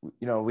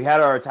 we had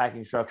our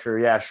attacking structure.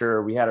 Yeah,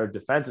 sure. We had our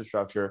defensive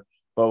structure,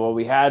 but what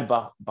we had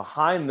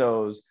behind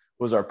those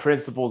was our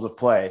principles of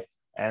play.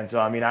 And so,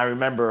 I mean, I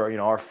remember,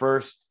 our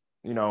first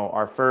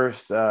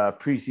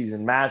preseason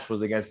match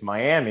was against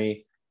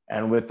Miami.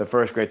 And with the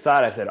first grade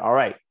side, I said, all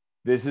right,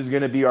 this is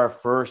going to be our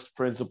first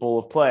principle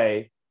of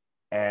play.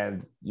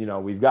 And,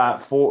 we've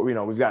got 3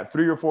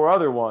 or 4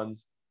 other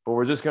ones, but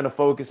we're just going to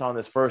focus on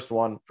this first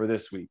one for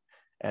this week.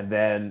 And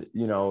then,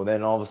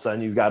 then all of a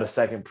sudden you've got a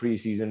second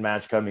preseason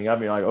match coming up.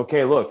 And you're like,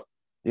 okay, look,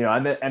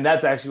 and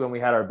that's actually when we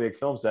had our big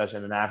film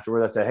session. And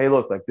afterwards I said, hey,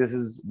 look, like this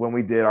is when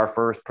we did our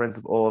first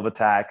principle of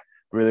attack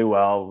really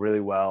well,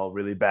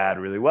 really bad,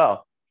 really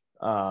well.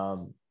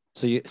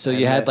 So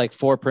you had like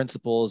 4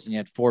 principles and you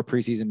had 4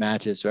 preseason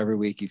matches. So every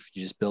week you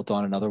just built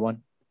on another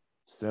one.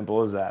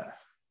 Simple as that.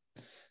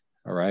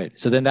 All right.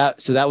 So then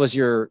that was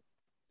your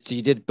So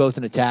you did both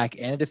an attack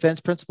and a defense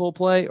principle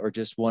play, or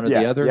just one or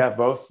the other? Yeah,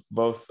 both.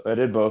 I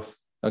did both.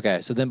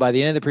 Okay. So then by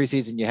the end of the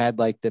preseason, you had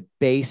like the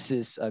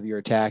basis of your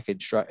attack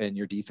and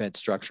your defense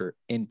structure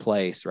in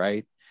place,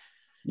 right?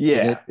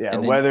 Yeah.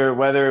 So then,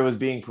 Whether it was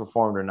being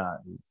performed or not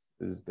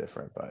is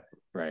different, but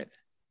right.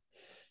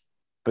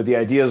 But the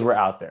ideas were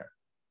out there.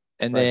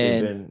 And right?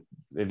 then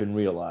they've been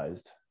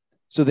realized.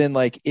 So then,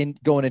 like in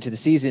going into the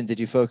season, did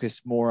you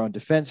focus more on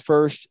defense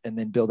first and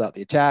then build out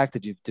the attack?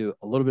 Did you do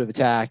a little bit of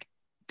attack,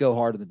 go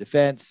hard on the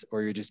defense,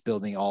 or you're just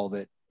building all of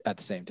it at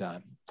the same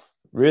time?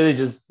 Really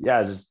just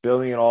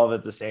building it all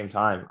at the same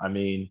time. I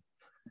mean,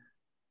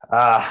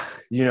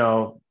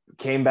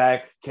 came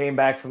back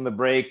from the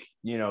break,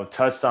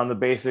 touched on the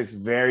basics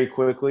very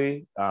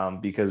quickly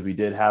because we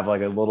did have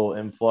like a little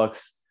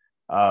influx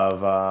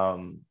of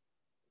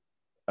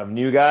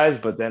new guys,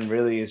 but then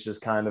really it's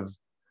just kind of,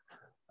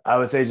 I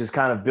would say, just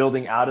kind of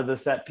building out of the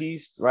set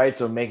piece, right?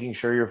 So making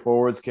sure your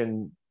forwards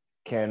can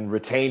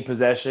retain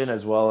possession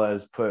as well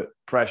as put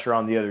pressure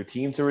on the other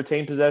team to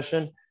retain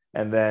possession.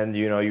 And then,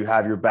 you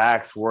have your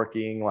backs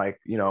working like,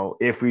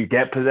 if we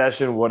get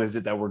possession, what is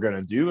it that we're going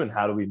to do and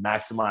how do we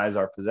maximize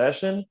our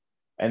possession?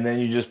 And then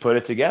you just put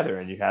it together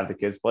and you have the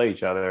kids play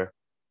each other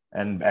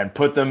and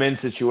put them in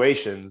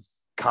situations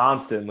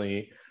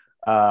constantly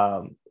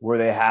where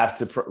they have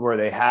to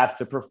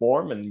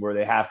perform and where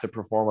they have to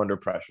perform under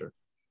pressure.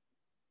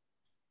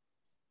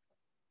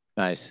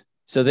 Nice.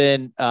 So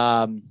then,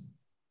 how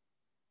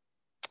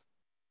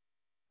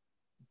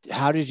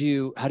do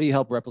you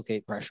help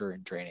replicate pressure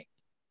in training?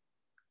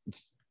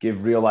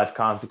 Give real life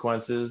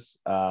consequences.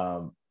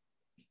 Just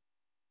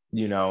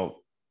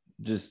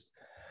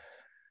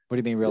what do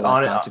you mean real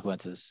life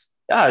consequences?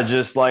 Yeah,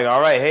 just like,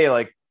 all right, hey,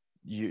 like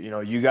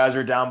you guys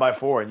are down by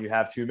 4 and you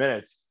have 2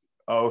 minutes.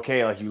 Oh,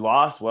 okay, like you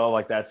lost. Well,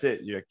 like that's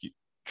it.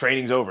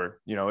 Training's over.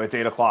 It's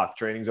 8:00.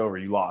 Training's over.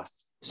 You lost.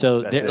 So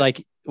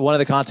like one of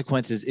the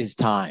consequences is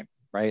time,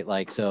 right?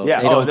 Like, so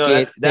yeah,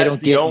 they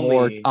don't get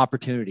more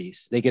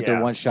opportunities. They get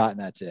their one shot and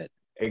that's it.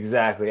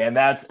 Exactly. And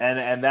that's,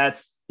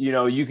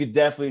 you could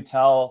definitely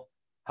tell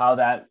how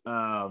that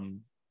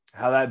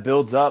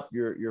builds up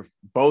your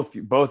both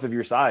of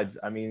your sides.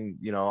 I mean,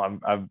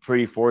 I'm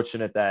pretty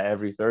fortunate that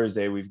every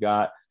Thursday we've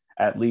got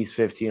at least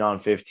 15 on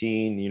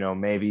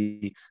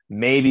 15,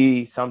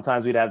 maybe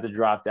sometimes we'd have to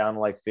drop down to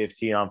like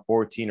 15 on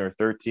 14 or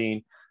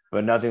 13,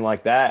 but nothing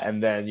like that.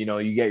 And then,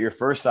 you get your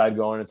first side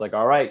going. It's like,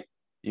 all right,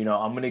 I'm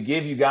going to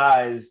give you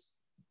guys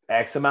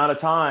X amount of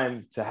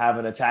time to have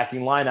an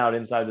attacking line out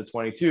inside the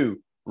 22.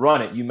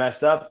 Run it. You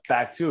messed up,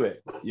 back to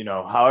it.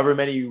 However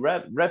many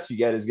reps you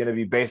get is going to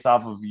be based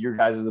off of your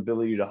guys'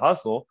 ability to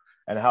hustle.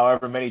 And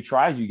however many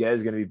tries you get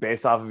is going to be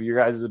based off of your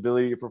guys'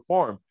 ability to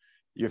perform.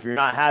 If you're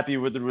not happy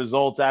with the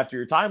results after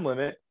your time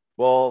limit,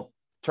 well,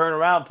 turn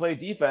around, play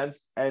defense,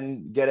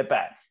 and get it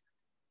back.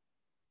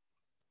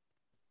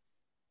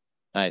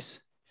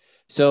 Nice.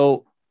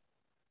 So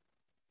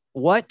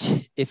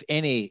what, if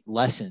any,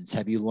 lessons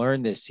have you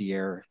learned this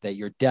year that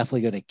you're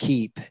definitely going to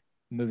keep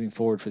moving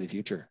forward for the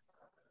future?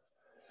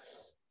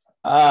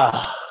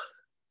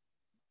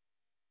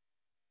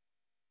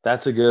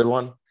 That's a good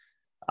one.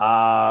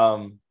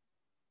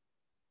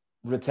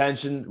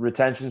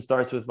 Retention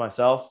starts with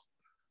myself.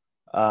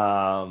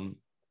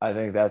 I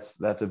think that's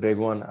a big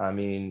one. I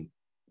mean,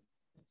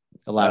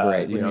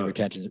 elaborate. What do you mean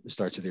retention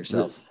starts with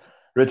yourself?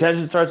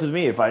 Retention starts with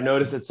me. If I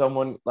notice that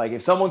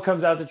if someone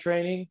comes out to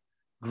training,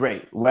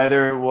 great.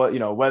 Whether it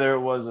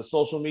was a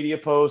social media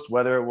post,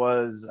 whether it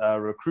was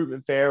a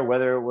recruitment fair,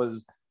 whether it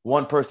was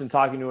one person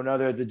talking to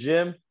another at the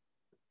gym,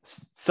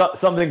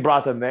 something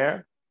brought them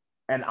there,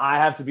 and I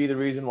have to be the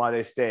reason why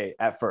they stay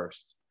at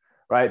first,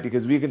 right?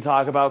 Because we can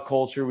talk about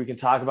culture, we can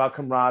talk about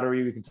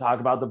camaraderie, we can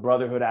talk about the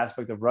brotherhood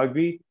aspect of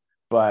rugby,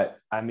 but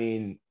I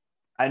mean,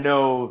 I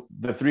know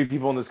the 3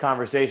 people in this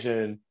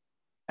conversation,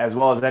 as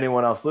well as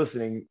anyone else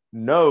listening,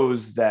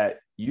 knows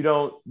that you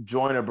don't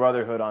join a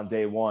brotherhood on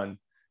day 1,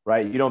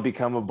 right? You don't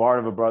become a part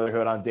of a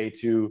brotherhood on day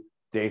 2,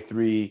 day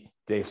 3,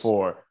 day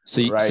 4.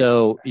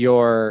 So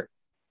your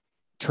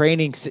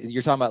training,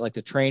 you're talking about like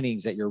the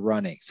trainings that you're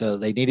running. So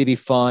they need to be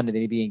fun and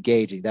they need to be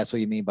engaging. That's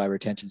what you mean by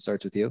retention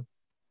starts with you?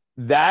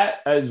 That,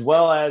 as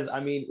well as,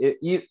 I mean,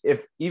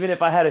 even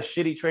if I had a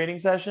shitty training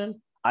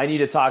session, I need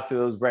to talk to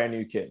those brand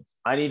new kids.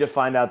 I need to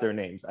find out their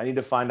names. I need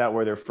to find out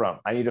where they're from.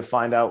 I need to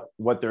find out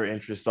what their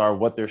interests are,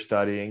 what they're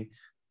studying.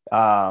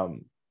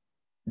 When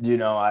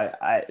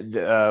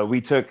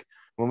we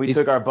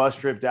took our bus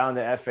trip down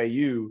to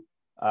FAU,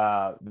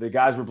 the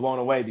guys were blown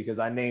away because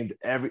I named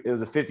it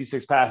was a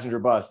 56 passenger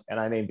bus and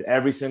I named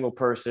every single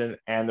person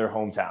and their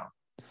hometown.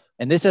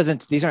 And these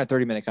aren't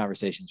 30-minute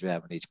conversations we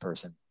have with each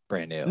person.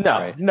 Brand new. No,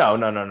 right?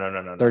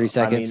 No. 30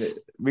 seconds. I mean,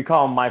 we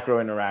call them micro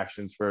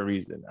interactions for a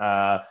reason.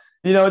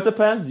 It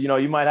depends.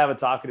 You might have a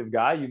talkative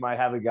guy. You might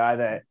have a guy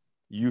that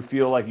you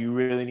feel like you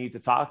really need to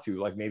talk to,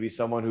 like maybe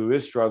someone who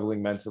is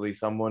struggling mentally,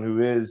 someone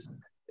who is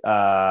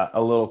a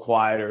little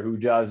quieter, who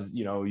does,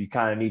 you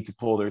kind of need to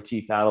pull their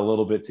teeth out a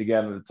little bit to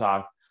get them to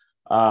talk.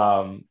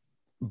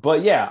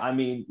 But yeah, I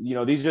mean,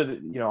 these are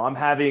I'm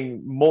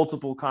having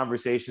multiple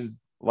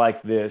conversations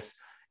like this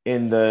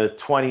in the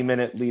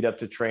 20-minute lead up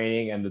to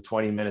training and the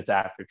 20 minutes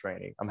after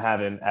training. I'm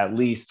having at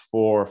least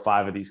 4 or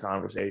 5 of these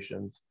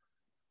conversations.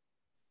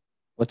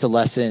 What's a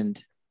lesson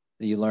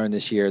that you learned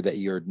this year that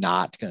you're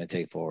not going to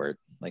take forward?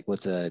 Like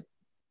what's something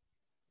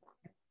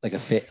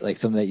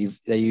that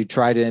you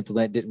tried to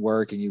implement, didn't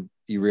work, and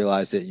you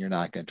realized it and you're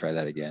not going to try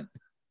that again?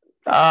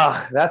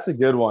 That's a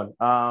good one.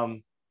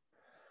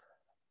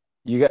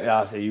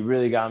 You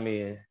really got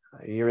me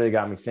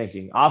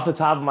thinking. Off the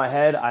top of my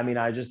head, I mean,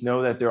 I just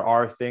know that there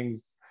are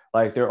things,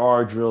 like there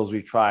are drills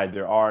we've tried,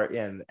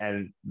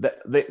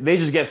 they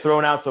just get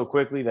thrown out so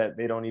quickly that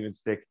they don't even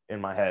stick in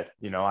my head.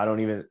 I don't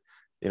even,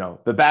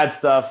 the bad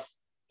stuff,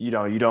 you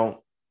don't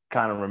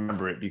kind of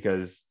remember it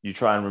because you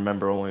try and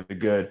remember only the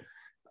good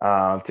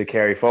to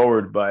carry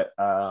forward. But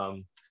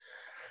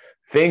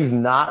things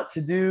not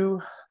to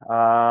do.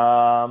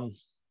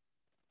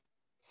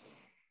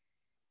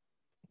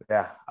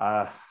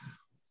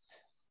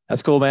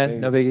 That's cool, man.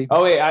 No biggie.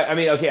 Oh, wait. I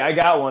mean, okay, I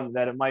got one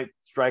that it might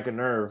strike a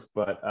nerve,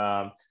 but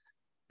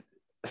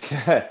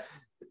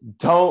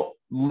don't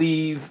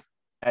leave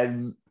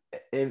the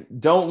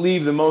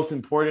most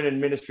important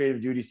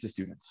administrative duties to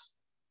students.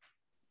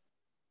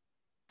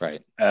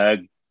 Right.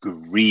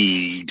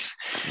 Agreed.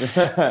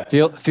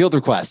 Field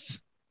requests.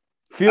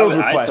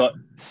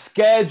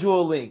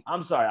 Scheduling.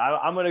 I'm sorry.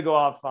 I'm going to go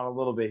off on a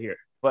little bit here,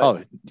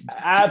 but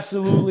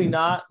absolutely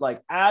not.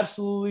 Like,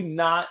 absolutely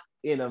not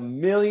in a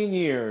million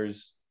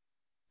years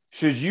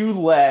should you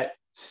let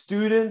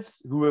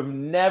students who have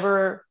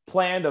never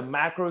planned a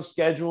macro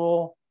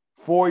schedule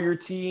for your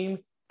team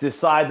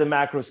decide the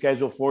macro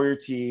schedule for your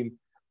team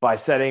by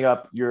setting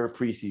up your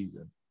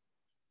preseason.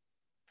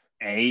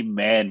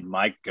 Amen,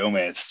 Mike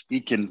Gomez,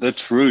 speaking the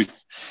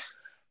truth.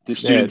 The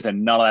students are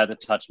not allowed to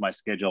touch my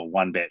schedule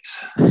one bit.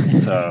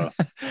 So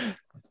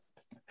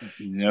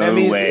no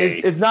way.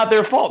 It's not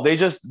their fault. They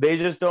just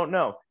don't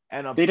know.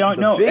 And they don't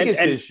know.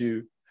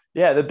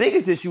 The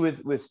biggest issue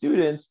with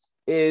students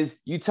is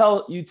you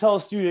tell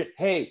a student,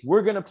 hey,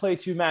 we're going to play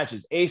 2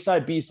 matches, A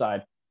side, B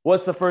side.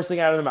 What's the first thing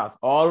out of the mouth?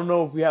 Oh, I don't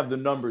know if we have the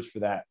numbers for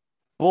that.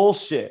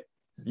 Bullshit.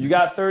 You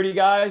got 30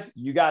 guys,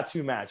 you got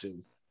 2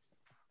 matches.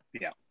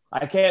 Yeah.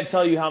 I can't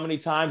tell you how many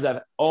times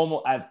I've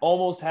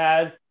almost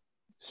had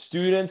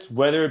students,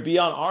 whether it be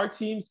on our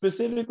team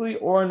specifically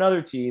or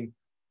another team,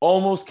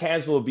 almost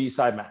cancel a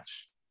B-side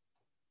match.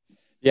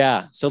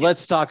 Yeah. So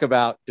let's talk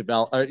about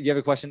develop. You have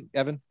a question,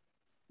 Evan?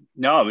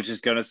 No, I was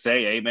just going to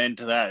say amen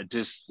to that.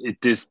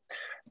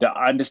 The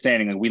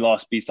understanding that we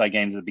lost B-side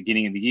games at the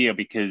beginning of the year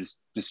because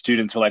the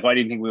students were like, I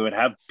didn't think we would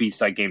have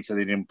B-side games, so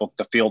they didn't book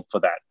the field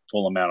for that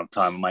full amount of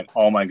time. I'm like,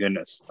 oh my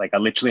goodness. Like, I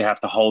literally have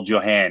to hold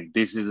your hand.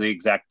 This is the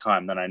exact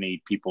time that I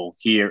need people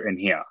here and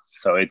here.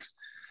 So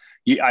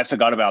I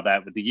forgot about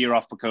that. But the year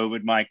off for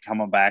COVID, Mike,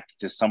 coming back,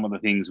 just some of the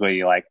things where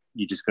you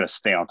just got to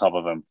stay on top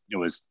of them. It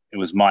was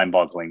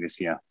mind-boggling this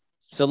year.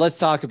 So let's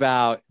talk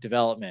about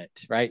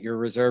development, right? Your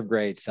reserve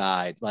grade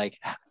side. Like,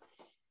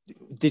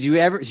 did you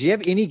have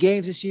any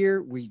games this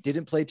year where you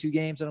didn't play 2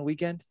 games on a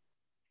weekend?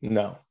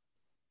 No.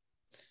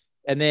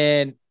 And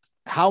then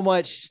how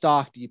much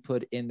stock do you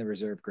put in the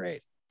reserve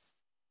grade?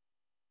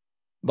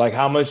 Like,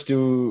 how much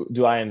do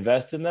I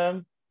invest in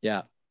them?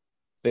 Yeah.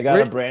 They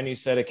got a brand new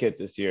set of kit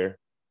this year.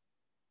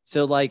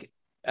 So like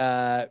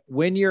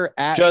when you're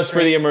at just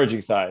for the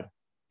emerging side.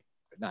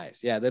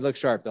 Nice. Yeah, they look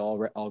sharp. They're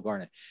all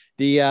garnet.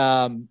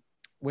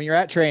 When you're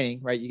at training,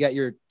 right, you got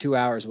your 2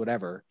 hours,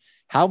 whatever.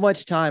 How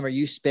much time are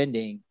you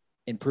spending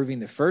improving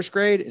the first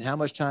grade, and how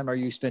much time are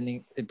you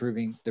spending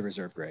improving the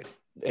reserve grade?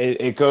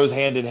 It goes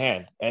hand in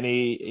hand.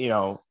 Any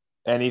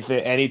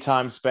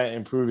time spent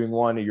improving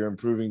one, you're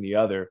improving the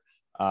other.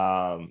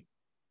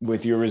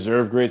 With your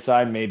reserve grade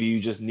side, maybe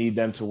you just need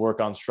them to work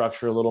on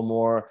structure a little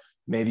more.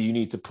 Maybe you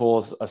need to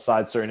pull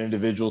aside certain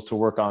individuals to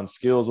work on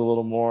skills a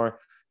little more.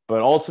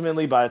 But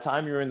ultimately, by the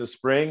time you're in the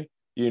spring,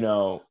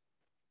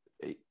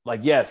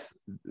 yes,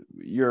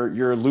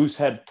 your loose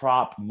head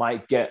prop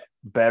might get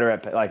better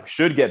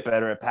should get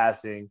better at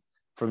passing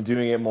from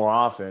doing it more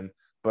often.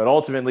 But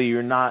ultimately,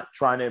 you're not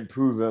trying to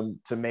improve him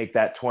to make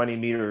that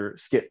 20-meter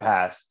skip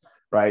pass,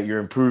 right? You're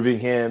improving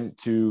him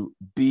to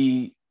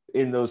be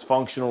in those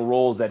functional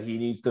roles that he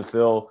needs to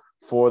fill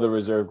for the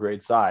reserve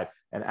grade side.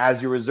 And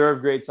as your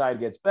reserve grade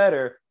side gets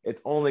better,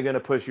 it's only going to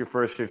push your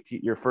first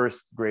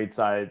grade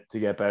side to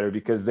get better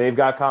because they've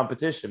got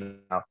competition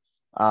now.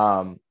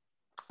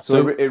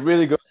 So it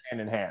really goes hand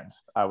in hand,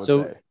 I would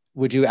say.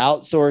 Would you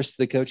outsource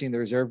the coaching of the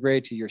reserve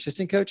grade to your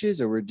assistant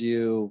coaches, or would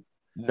you?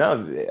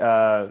 No,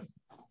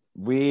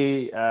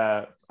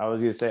 I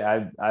was going to say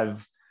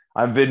I've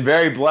been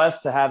very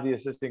blessed to have the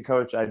assistant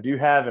coach I do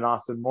have in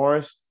Austin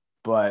Morris,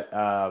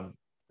 but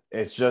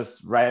it's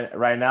just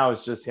right now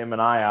it's just him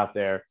and I out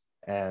there,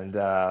 and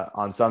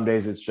on some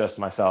days it's just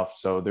myself.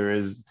 So there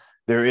is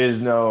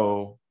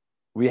no,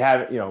 we've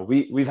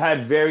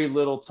had very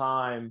little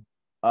time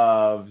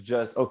of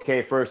just,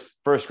 okay,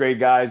 first grade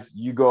guys,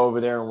 you go over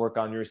there and work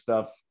on your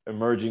stuff.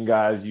 Emerging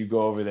guys, you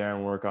go over there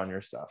and work on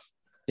your stuff.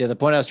 Yeah, the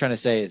point I was trying to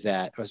say is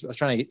that I was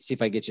trying to see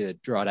if I get you to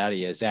draw it out of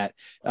you is that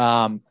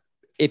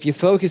if you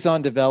focus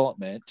on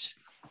development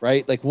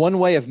right? Like one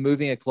way of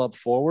moving a club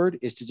forward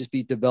is to just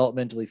be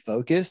developmentally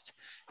focused,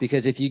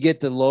 because if you get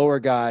the lower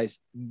guys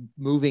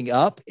moving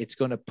up, it's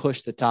going to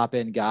push the top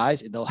end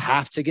guys and they'll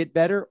have to get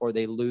better or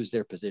they lose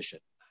their position.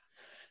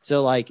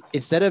 So like,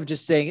 instead of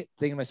just thinking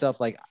to myself,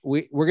 like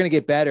we're going to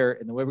get better.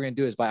 And the way we're going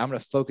to do is I'm going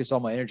to focus all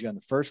my energy on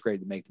the first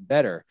grade to make them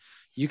better.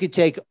 You could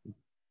take,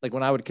 like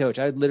when I would coach,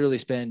 I would literally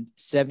spend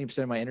 70%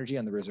 of my energy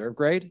on the reserve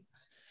grade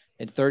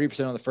and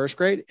 30% on the first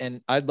grade.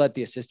 And I'd let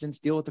the assistants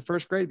deal with the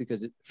first grade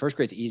because first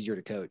grade's easier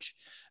to coach.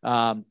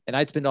 And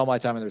I'd spend all my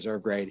time in the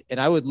reserve grade, and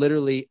I would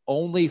literally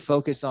only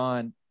focus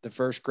on the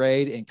first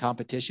grade in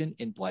competition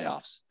in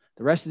playoffs.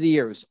 The rest of the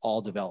year was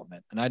all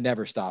development, and I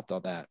never stopped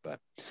on that. But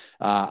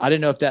I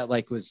didn't know if that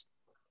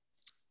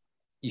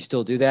you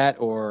still do that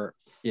or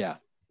yeah.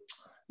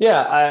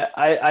 Yeah,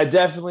 I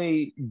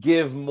definitely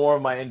give more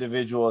of my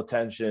individual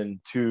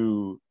attention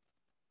to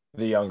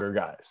the younger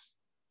guys.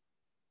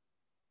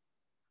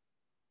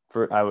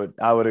 I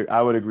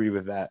would agree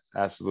with that.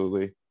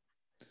 Absolutely.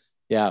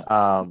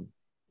 Yeah.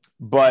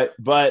 But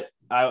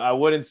I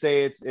wouldn't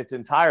say it's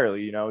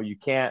entirely, you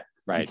can't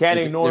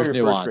ignore your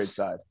nuance. First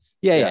grade side.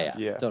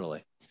 Yeah.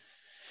 Totally.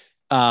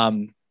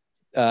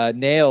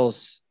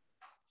 Nails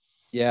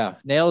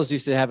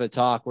used to have a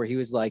talk where he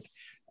was like,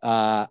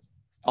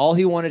 all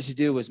he wanted to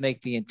do was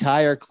make the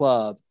entire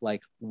club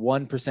like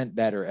 1%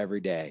 better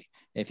every day.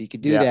 And if you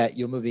could do that,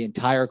 you'll move the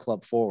entire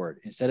club forward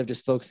instead of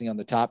just focusing on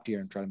the top tier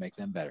and trying to make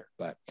them better.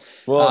 But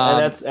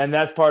and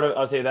that's part of,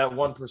 I'll say that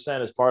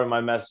 1% is part of my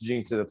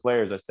messaging to the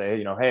players. I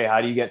say, hey, how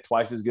do you get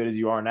twice as good as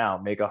you are now?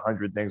 Make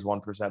 100 things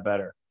 1%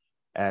 better.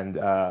 And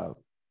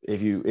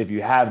if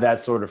you have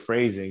that sort of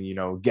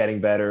phrasing,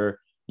 getting better,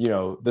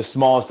 the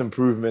smallest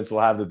improvements will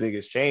have the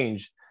biggest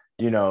change.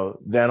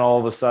 Then all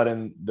of a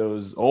sudden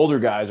those older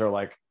guys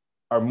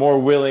are more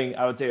willing,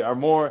 I would say, are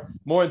more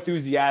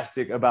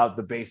enthusiastic about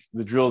the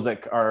drills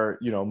that are,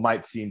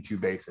 might seem too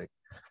basic,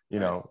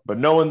 but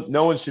no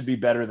one should be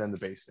better than the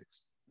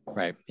basics.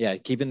 Right. Yeah.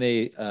 Keeping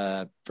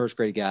the first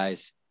grade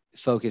guys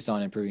focused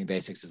on improving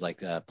basics is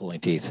like pulling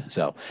teeth.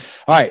 So, all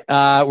right.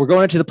 We're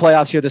going into the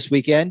playoffs here this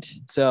weekend.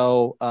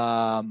 So,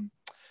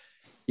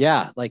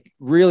 like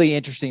really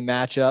interesting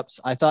matchups.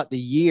 I thought the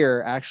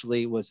year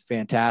actually was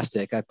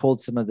fantastic. I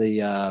pulled some of the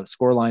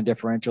scoreline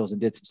differentials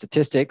and did some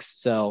statistics.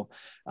 So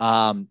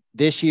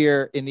this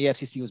year in the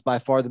FCC was by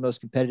far the most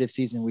competitive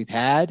season we've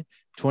had.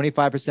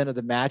 25% of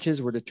the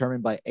matches were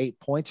determined by 8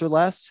 points or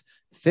less.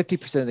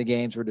 50% of the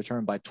games were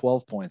determined by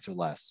 12 points or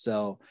less.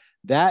 So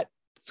that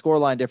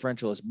scoreline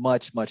differential is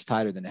much, much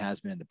tighter than it has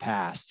been in the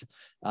past.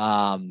 When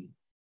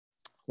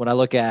I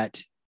look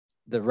at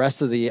the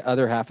rest of the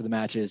other half of the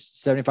matches,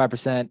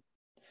 75%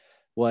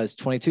 was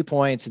 22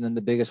 points. And then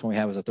the biggest one we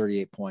had was a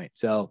 38 point.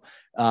 So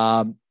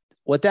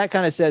what that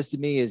kind of says to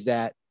me is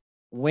that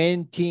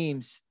when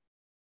teams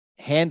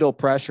handle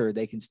pressure,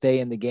 they can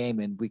stay in the game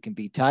and we can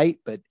be tight,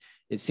 but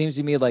it seems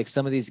to me like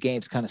some of these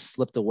games kind of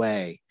slipped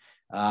away.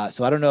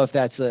 So I don't know if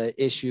that's an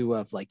issue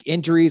of like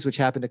injuries, which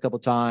happened a couple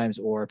of times,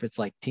 or if it's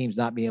like teams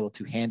not being able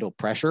to handle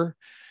pressure.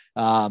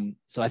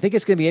 So I think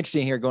it's going to be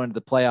interesting here going to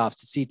the playoffs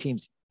to see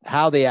teams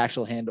how they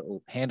actually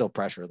handle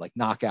pressure, like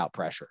knockout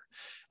pressure.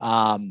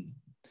 But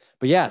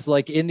yeah, so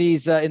like in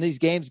these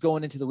games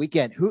going into the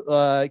weekend,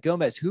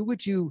 Gomez, who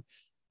would you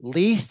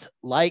least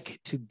like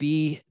to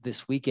be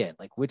this weekend?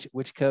 Like which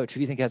coach, who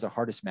do you think has the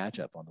hardest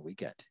matchup on the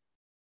weekend?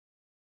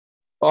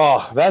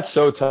 Oh, that's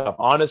so tough.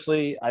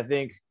 Honestly, I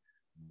think,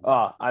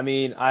 I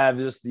have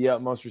just the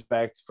utmost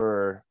respect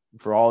for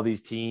all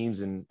these teams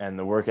and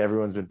the work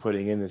everyone's been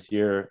putting in this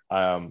year.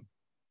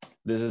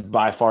 This has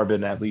by far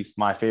been at least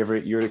my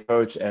favorite year to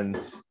coach. And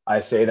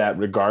I say that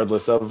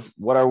regardless of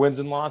what our wins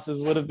and losses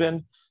would have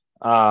been.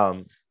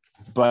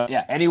 But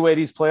yeah, anyway,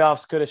 these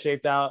playoffs could have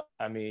shaped out.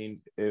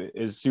 It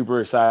is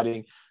super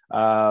exciting.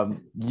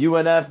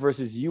 UNF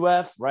versus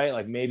UF, right?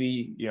 Like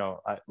maybe,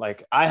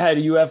 I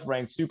had UF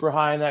ranked super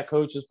high in that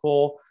coach's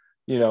poll.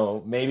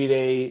 Maybe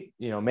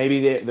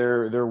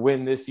their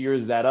win this year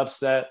is that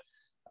upset.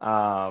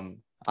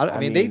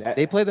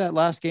 They played that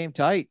last game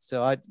tight,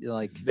 so I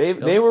like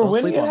they were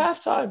winning at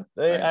halftime.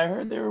 I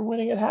heard they were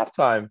winning at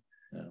halftime,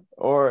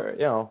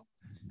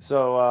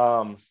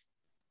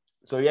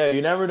 So yeah,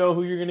 you never know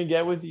who you're gonna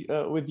get with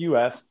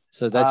UF.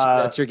 So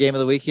that's your game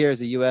of the week here is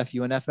the UF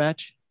UNF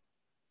match.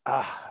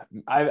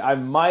 I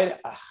might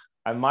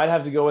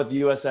have to go with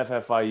the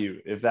USF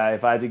FIU if I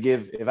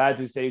had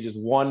to say just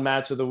one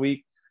match of the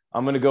week.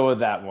 I'm gonna go with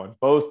that one.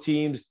 Both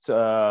teams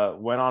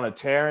went on a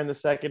tear in the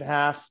second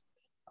half.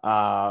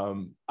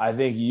 I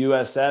think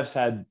USF's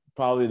had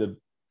probably the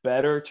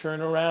better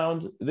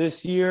turnaround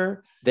this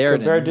year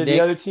compared to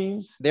the other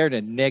teams. They're an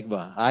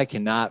enigma. I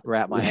cannot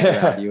wrap my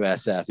head around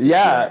USF.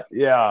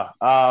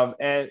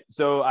 And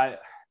so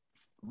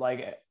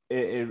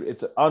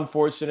it's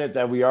unfortunate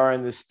that we are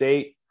in this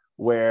state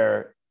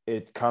where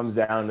it comes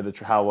down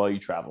to how well you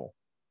travel.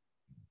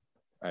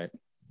 Right.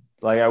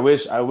 Like I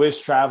wish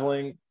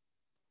traveling,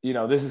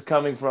 this is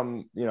coming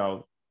from,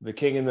 the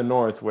king in the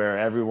north where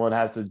everyone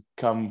has to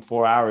come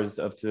 4 hours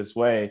up to this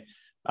way.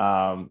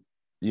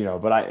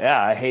 but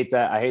I hate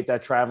that. I hate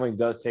that traveling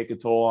does take a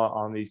toll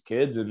on these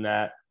kids, and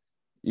that,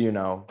 you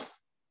know,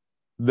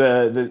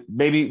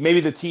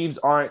 maybe the teams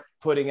aren't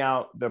putting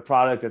out the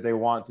product that they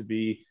want to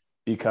be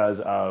because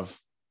of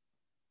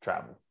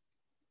travel.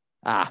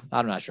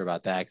 I'm not sure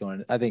about that.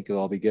 I think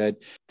it'll all be good.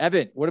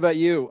 Evan, what about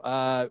you?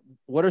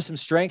 What are some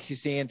strengths you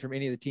seeing from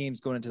any of the teams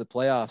going into the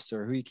playoffs,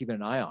 or who are you keeping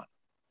an eye on?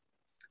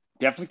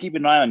 Definitely keep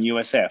an eye on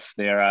USF.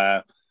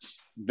 They're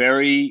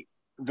very,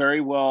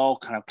 very well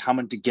kind of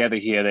coming together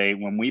here.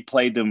 When we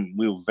played them,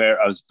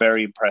 I was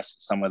very impressed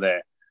with some of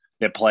their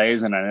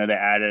players, and I know they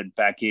added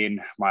back in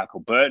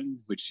Michael Burton,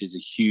 which is a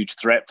huge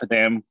threat for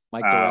them.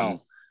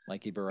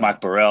 Mikey Burrell.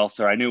 Mike Burrell.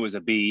 So I knew it was a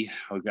B.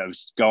 I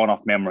was going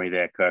off memory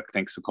there, Kirk.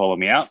 Thanks for calling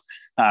me out.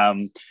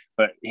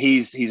 But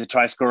he's a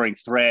try-scoring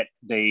threat.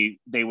 They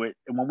were,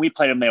 when we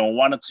played them, they were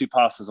 1 or 2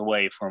 passes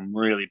away from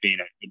really being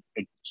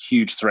a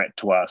huge threat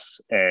to us.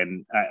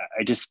 And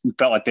I just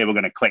felt like they were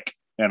going to click.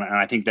 And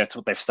I think that's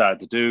what they've started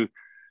to do.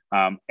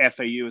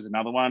 FAU is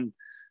another one.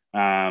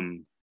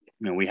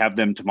 We have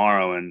them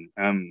tomorrow, and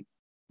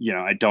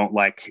I don't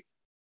like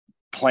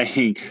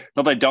playing.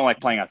 Not that I don't like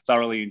playing. I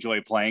thoroughly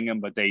enjoy playing them,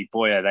 but they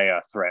are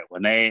a threat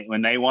when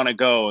they want to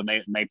go and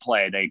they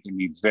play. They can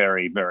be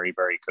very, very,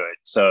 very good.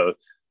 So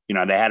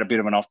they had a bit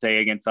of an off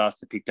day against us.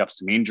 They picked up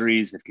some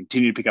injuries. They've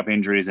continued to pick up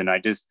injuries, and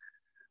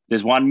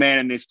there's one man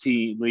in this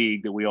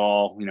league that we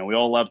all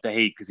love to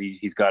hate because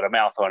he's got a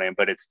mouth on him,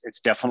 but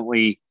it's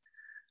definitely,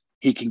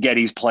 he can get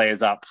his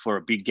players up for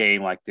a big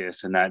game like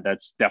this, and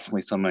that's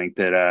definitely something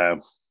that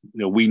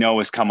we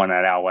know is coming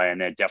at our way, and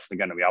they're definitely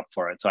going to be up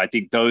for it. So I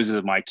think those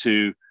are my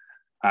two.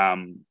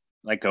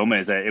 Like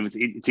Gomez,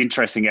 it's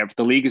interesting.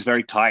 The league is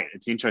very tight.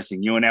 It's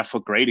interesting. UNF were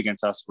great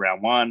against us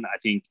round 1. I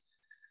think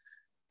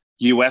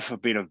UF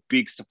have been a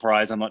big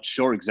surprise. I'm not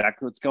sure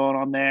exactly what's going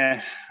on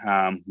there.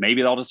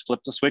 Maybe they'll just flip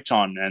the switch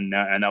on and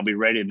they'll be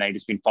ready. And they've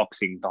just been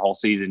foxing the whole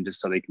season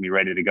just so they can be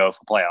ready to go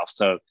for playoffs.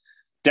 So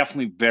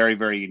definitely very,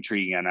 very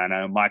intriguing. And I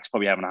know Mike's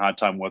probably having a hard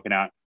time working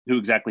out who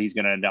exactly he's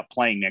going to end up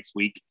playing next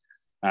week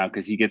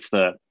because he gets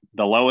the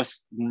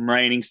lowest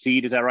remaining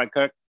seed. Is that right,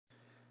 Kirk?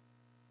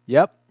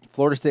 Yep.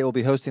 Florida State will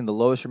be hosting the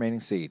lowest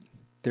remaining seed.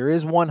 There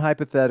is one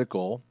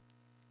hypothetical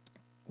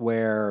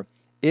where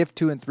if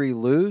 2 and 3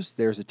 lose,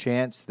 there's a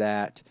chance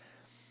that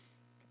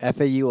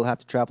FAU will have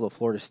to travel to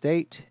Florida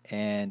State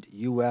and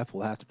UF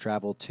will have to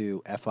travel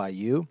to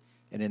FIU.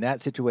 And in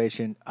that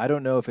situation, I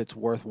don't know if it's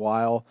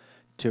worthwhile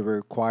to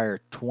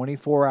require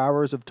 24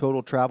 hours of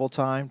total travel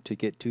time to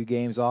get 2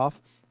 games off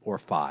or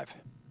 5.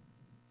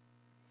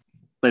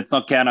 Let's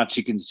not count our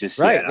chickens just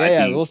yet. Right?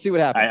 Yeah, we'll see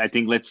what happens. I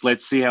think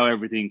let's see how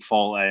everything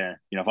falls.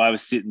 If I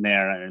was sitting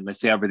there and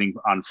let's see how everything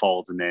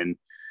unfolds, and then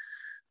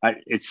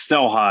it's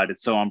so hard.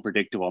 It's so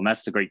unpredictable. And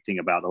that's the great thing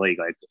about the league.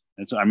 I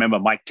remember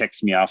Mike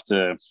texted me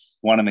after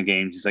one of the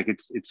games. He's like,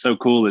 it's so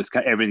cool.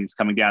 Everything's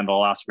coming down to the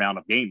last round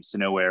of games to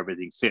know where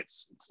everything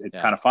sits. It's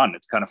kind of fun.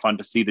 It's kind of fun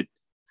to see the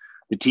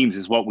teams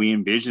is what we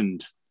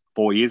envisioned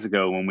 4 years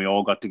ago when we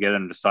all got together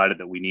and decided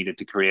that we needed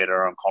to create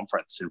our own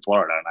conference in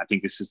Florida. And I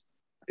think it's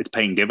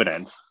paying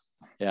dividends.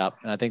 Yeah.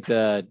 And I think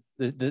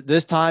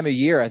this time of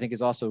year, I think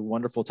is also a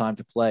wonderful time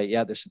to play.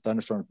 Yeah. There's some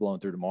thunderstorms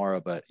blowing through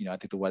tomorrow, but I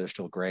think the weather's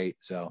still great.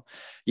 So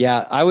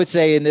yeah, I would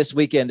say in this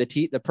weekend,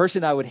 the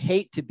person I would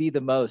hate to be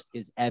the most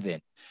is Evan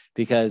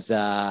because,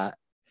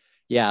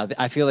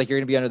 I feel like you're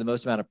going to be under the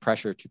most amount of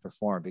pressure to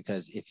perform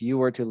because if you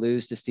were to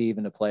lose to Steve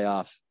in a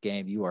playoff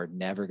game, you are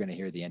never going to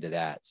hear the end of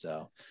that.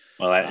 So,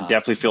 well, I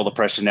definitely feel the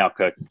pressure now,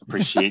 Kirk.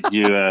 Appreciate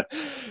you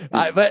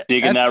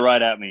digging that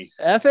right at me.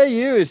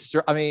 FAU is,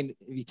 if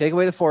you take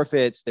away the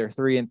forfeits, they're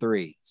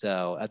 3-3.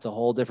 So that's a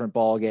whole different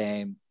ball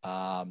game.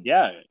 A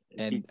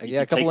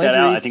couple injuries.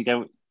 I think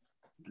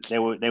they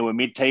were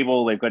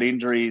mid-table. They've got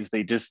injuries.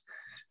 They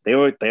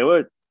were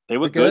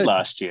good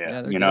last year.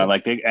 Yeah,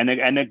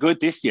 they're good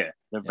this year.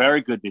 They're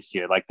very good this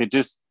year.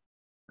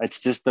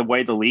 It's just the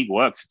way the league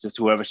works. It's just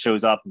whoever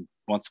shows up and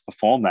wants to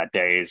perform that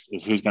day is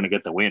who's going to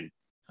get the win.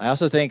 I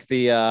also think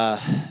the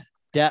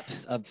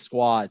depth of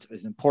squads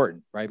is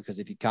important, right? Because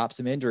if you cop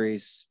some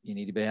injuries, you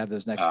need to have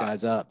those next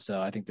guys up. So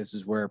I think this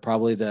is where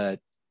probably the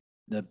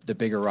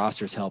bigger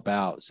rosters help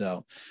out.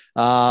 So,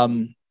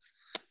 I've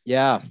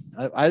got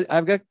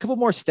a couple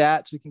more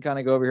stats we can kind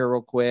of go over here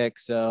real quick.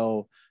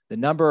 So the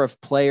number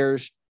of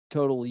players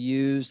total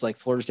used, like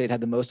Florida State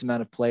had the most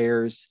amount of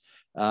players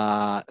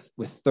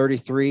with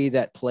 33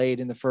 that played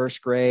in the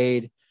first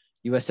grade.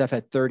 USF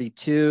had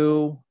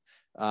 32.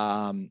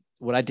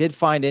 What I did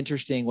find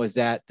interesting was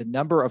that the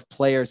number of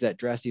players that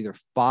dressed either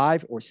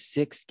 5 or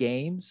 6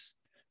 games,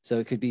 so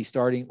it could be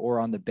starting or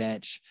on the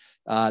bench.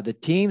 The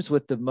teams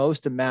with the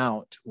most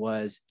amount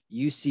was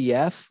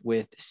UCF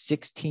with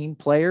 16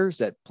 players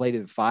that played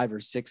in 5 or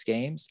 6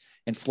 games,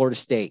 and Florida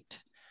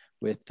State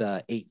with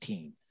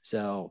 18.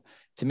 So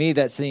to me,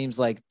 that seems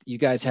like you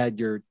guys had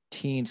your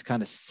teams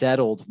kind of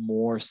settled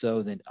more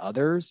so than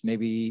others,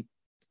 maybe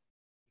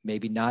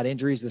not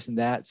injuries, this and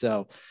that.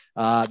 So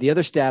the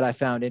other stat I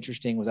found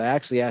interesting was I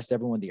actually asked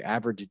everyone the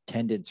average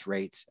attendance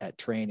rates at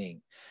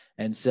training.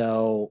 And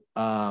so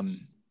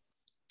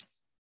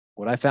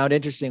what I found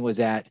interesting was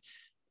that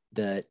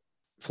the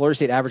Florida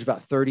State averaged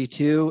about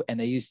 32, and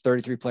they used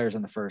 33 players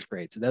on the first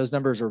grade. So those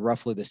numbers are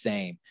roughly the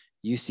same.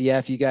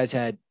 UCF, you guys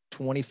had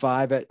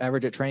 25 at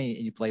average at training,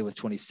 and you play with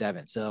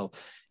 27. So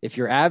if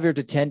your average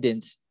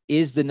attendance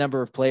is the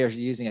number of players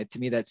you're using, to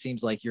me, that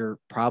seems like you're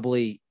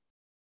probably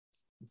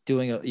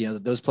doing,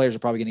 those players are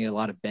probably getting a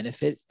lot of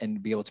benefit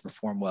and be able to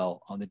perform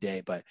well on the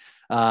day. But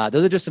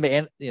those are just some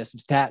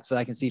stats that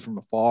I can see from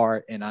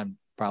afar, and I'm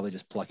probably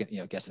just plucking,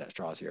 guessing at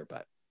straws here,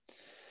 but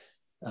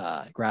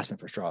grasping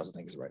for straws, I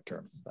think is the right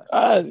term.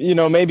 But.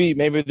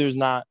 Maybe there's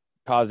not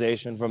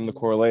causation from the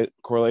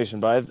correlation,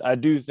 but I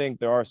do think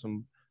there are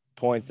some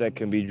points that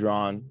can be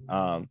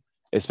drawn,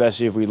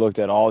 especially if we looked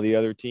at all the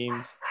other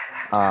teams.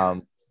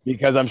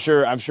 Because I'm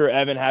sure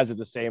Evan has it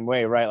the same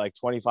way, right? Like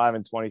 25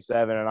 and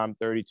 27, and I'm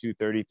 32,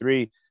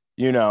 33.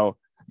 You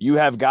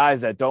have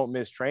guys that don't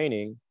miss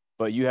training,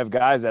 but you have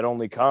guys that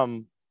only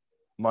come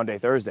Monday,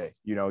 Thursday.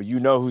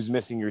 Who's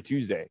missing your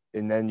Tuesday,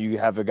 and then you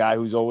have a guy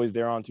who's always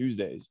there on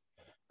Tuesdays.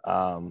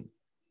 So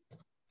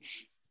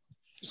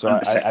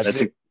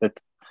that's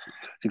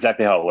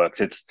exactly how it works.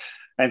 It's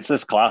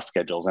just class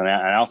schedules, and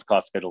our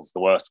class schedule is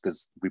the worst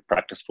because we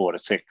practice 4 to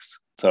 6.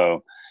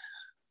 So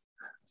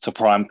it's a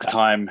prime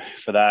time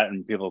for that,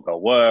 and people go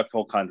work,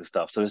 all kinds of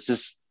stuff. So it's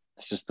just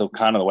the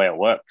kind of the way it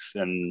works,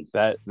 and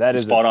that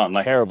is spot on.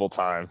 Like, terrible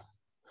time.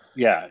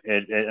 Yeah,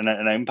 it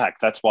impacts.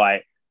 That's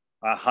why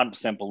I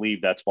 100%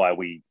 believe that's why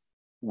we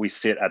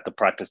sit at the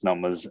practice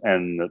numbers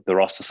and the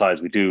roster size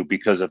we do,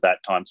 because of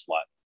that time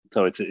slot.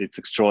 So it's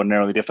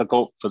extraordinarily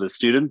difficult for the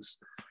students.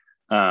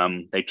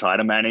 They try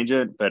to manage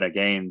it, but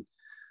again,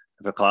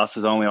 if a class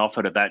is only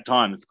offered at that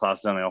time, this class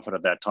is only offered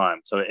at that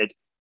time. So it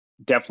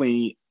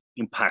definitely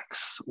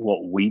impacts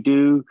what we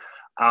do.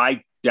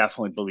 I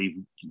definitely believe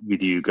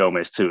with you,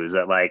 Gomez, too, is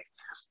that like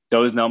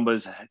those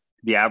numbers,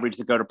 the average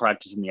that go to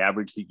practice and the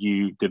average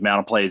the amount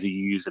of players that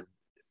you use. And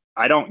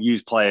I don't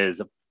use players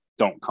that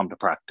don't come to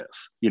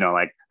practice.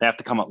 Like they have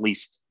to come at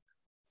least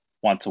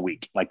once a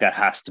week. Like that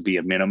has to be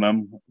a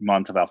minimum.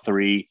 Months about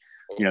 3.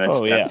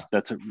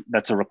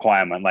 That's a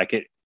requirement. Like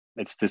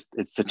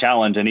it's a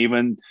challenge. And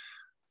even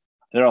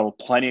there are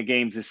plenty of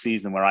games this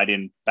season where I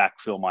didn't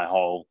backfill my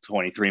whole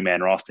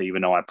 23-man roster,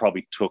 even though I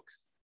probably took,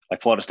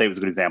 like Florida State was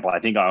a good example. I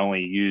think I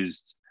only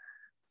used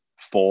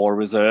 4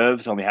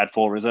 reserves, only had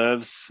 4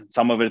 reserves.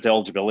 Some of it's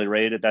eligibility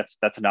rated. That's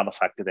another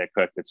factor there,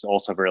 Kirk. It's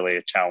also really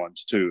a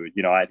challenge too.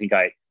 I think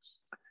I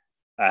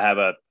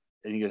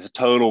think there's a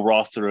total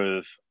roster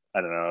of,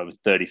 I don't know, it was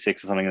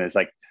 36 or something. And there's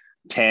like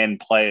 10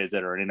 players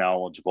that are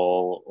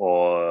ineligible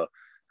or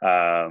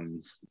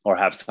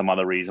have some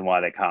other reason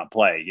why they can't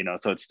play,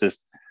 so it's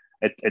just,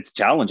 it's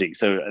challenging.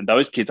 So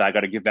those kids I got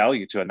to give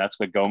value to, and that's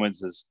where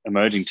Gomez's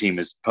emerging team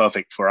is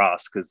perfect for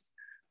us, because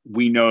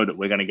we know that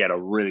we're going to get a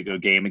really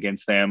good game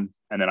against them,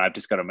 and then I've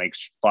just got to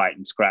fight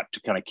and scrap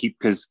to kind of keep,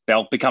 because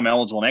they'll become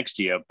eligible next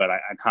year, but I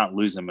can't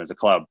lose them as a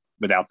club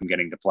without them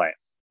getting to play.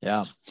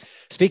 Yeah.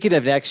 Speaking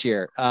of next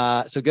year,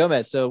 so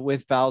Gomez,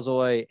 with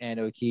Falzoy and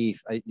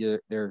O'Keefe,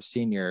 they're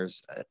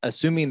seniors.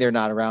 Assuming they're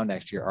not around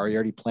next year, are you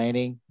already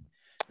planning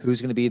who's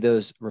going to be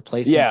those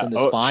replacements in the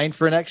spine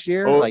for next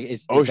year?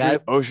 Is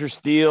that Osher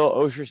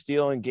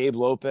Steele and Gabe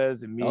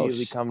Lopez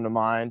immediately come to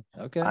mind.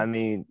 Okay. I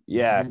mean,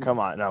 come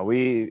on. No,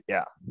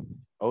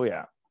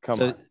 come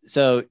on.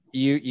 So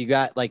you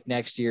got like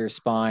next year's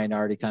spine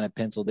already kind of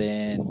penciled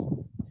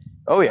in.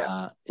 With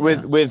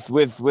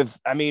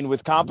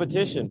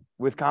competition,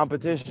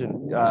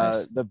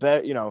 Nice.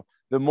 the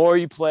more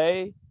you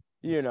play,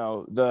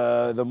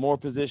 the more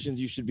positions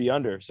you should be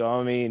under. So,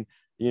 I mean,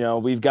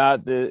 we've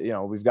got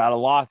a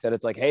lock that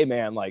it's like, hey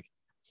man, like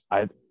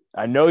I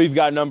know you've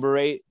got number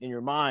 8 in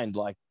your mind.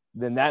 Like,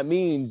 then that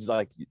means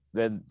like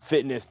that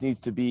fitness needs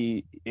to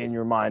be in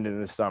your mind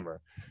in the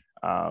summer.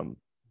 Guys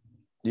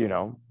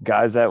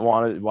that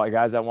want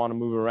to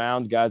move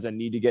around, guys that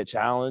need to get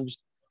challenged.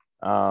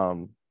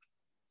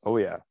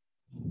 Okay.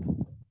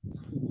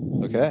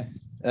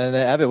 And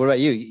then Evan, what about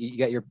you? You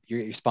got your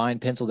spine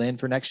penciled in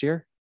for next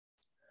year?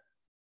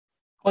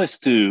 Close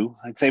to.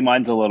 I'd say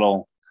mine's a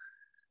little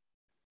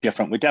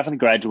different. We're definitely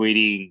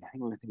graduating. I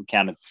think we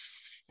counted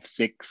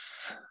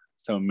 6.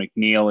 So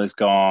McNeil is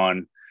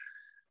gone.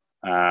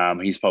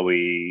 He's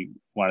probably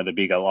one of the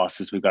bigger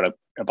losses. We've got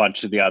a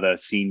bunch of the other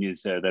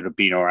seniors that have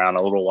been around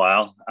a little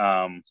while.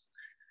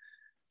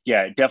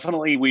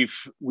 Definitely we've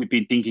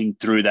been thinking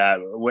through that.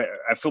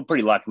 I feel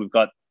pretty lucky. We've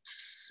got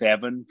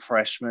 7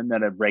 freshmen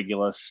that are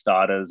regular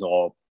starters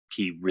or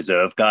key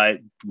reserve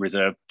play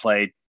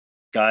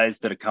guys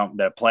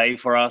that play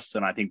for us.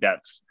 And I think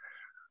that's,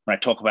 when I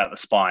talk about the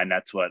spine,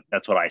 that's what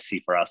I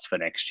see for us for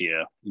next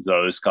year.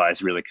 Those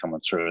guys really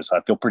coming through. So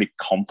I feel pretty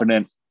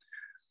confident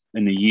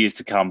in the years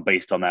to come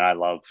based on that. I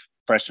love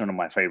freshmen are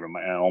my favorite.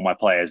 All my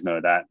players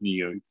know that.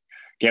 You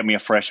get me a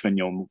freshman,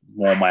 you'll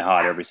warm my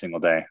heart every single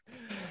day.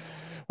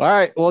 All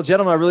right. Well,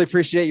 gentlemen, I really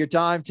appreciate your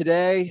time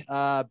today.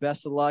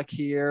 Best of luck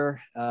here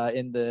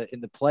in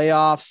the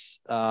playoffs.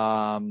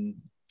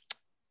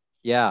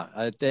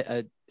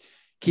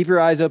 Keep your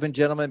eyes open,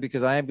 gentlemen,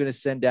 because I am going to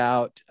send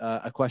out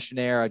a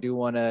questionnaire. I do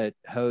want to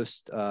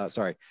host,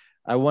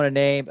 I want to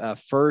name a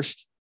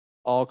first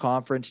all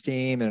conference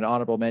team and an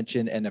honorable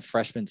mention and a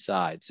freshman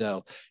side.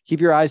 So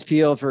keep your eyes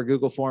peeled for a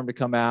Google form to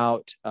come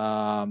out.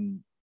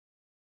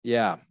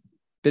 Yeah,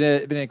 been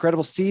an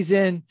incredible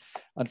season.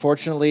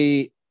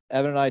 Unfortunately,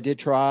 Evan and I did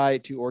try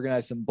to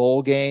organize some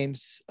bowl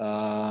games.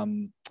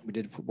 We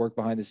did work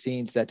behind the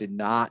scenes that did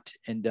not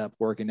end up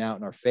working out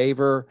in our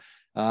favor.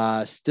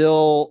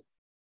 Still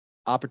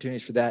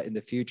opportunities for that in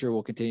the future.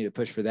 We'll continue to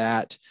push for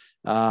that.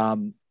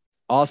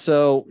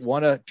 Also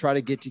want to try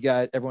to get you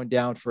guys, everyone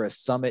down for a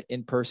summit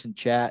in-person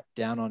chat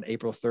down on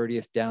April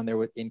 30th down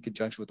there in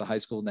conjunction with the high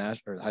school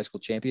national or the high school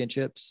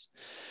championships.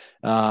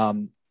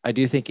 I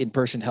do think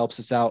in-person helps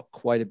us out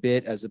quite a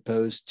bit as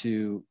opposed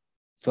to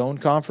phone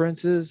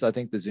conferences. I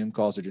think the Zoom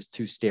calls are just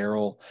too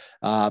sterile.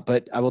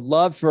 But I would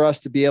love for us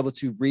to be able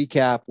to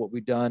recap what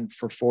we've done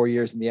for 4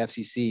 years in the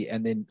FCC,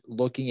 and then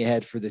looking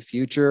ahead for the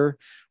future,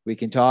 we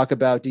can talk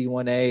about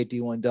D1A,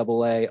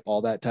 D1AA,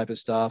 all that type of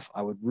stuff.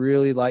 I would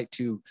really like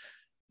to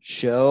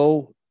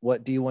show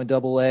what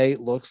D1AA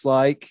looks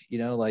like.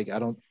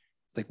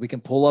 We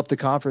can pull up the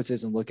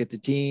conferences and look at the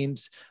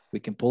teams. We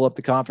can pull up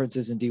the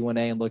conferences in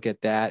D1A and look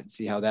at that and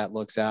see how that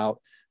looks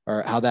out,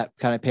 or how that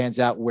kind of pans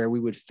out, where we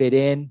would fit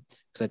in.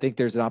 Because I think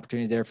there's an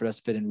opportunity there for us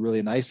to fit in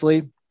really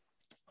nicely.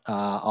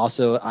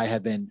 Also, I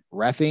have been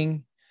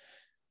reffing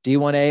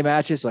D1A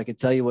matches, so I can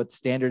tell you what the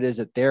standard is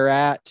that they're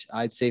at.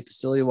 I'd say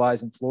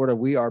facility-wise in Florida,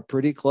 we are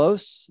pretty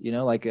close.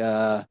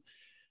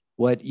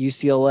 What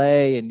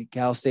UCLA and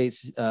Cal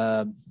State's,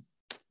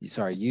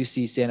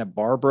 UC Santa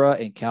Barbara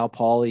and Cal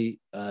Poly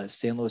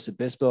San Luis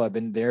Obispo. I've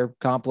been to their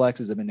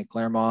complexes. I've been to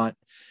Claremont,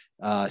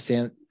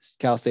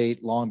 Cal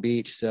State, Long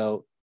Beach.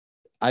 So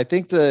I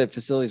think the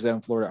facilities we have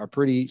in Florida are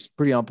pretty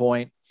on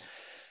point.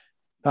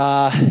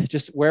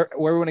 Just where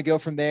we want to go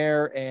from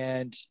there,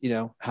 and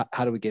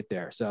how do we get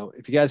there? So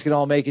if you guys can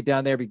all make it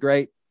down there, it'd be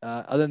great.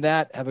 Other than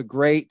that, have a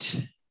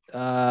great,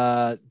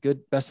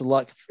 best of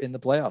luck in the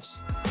playoffs.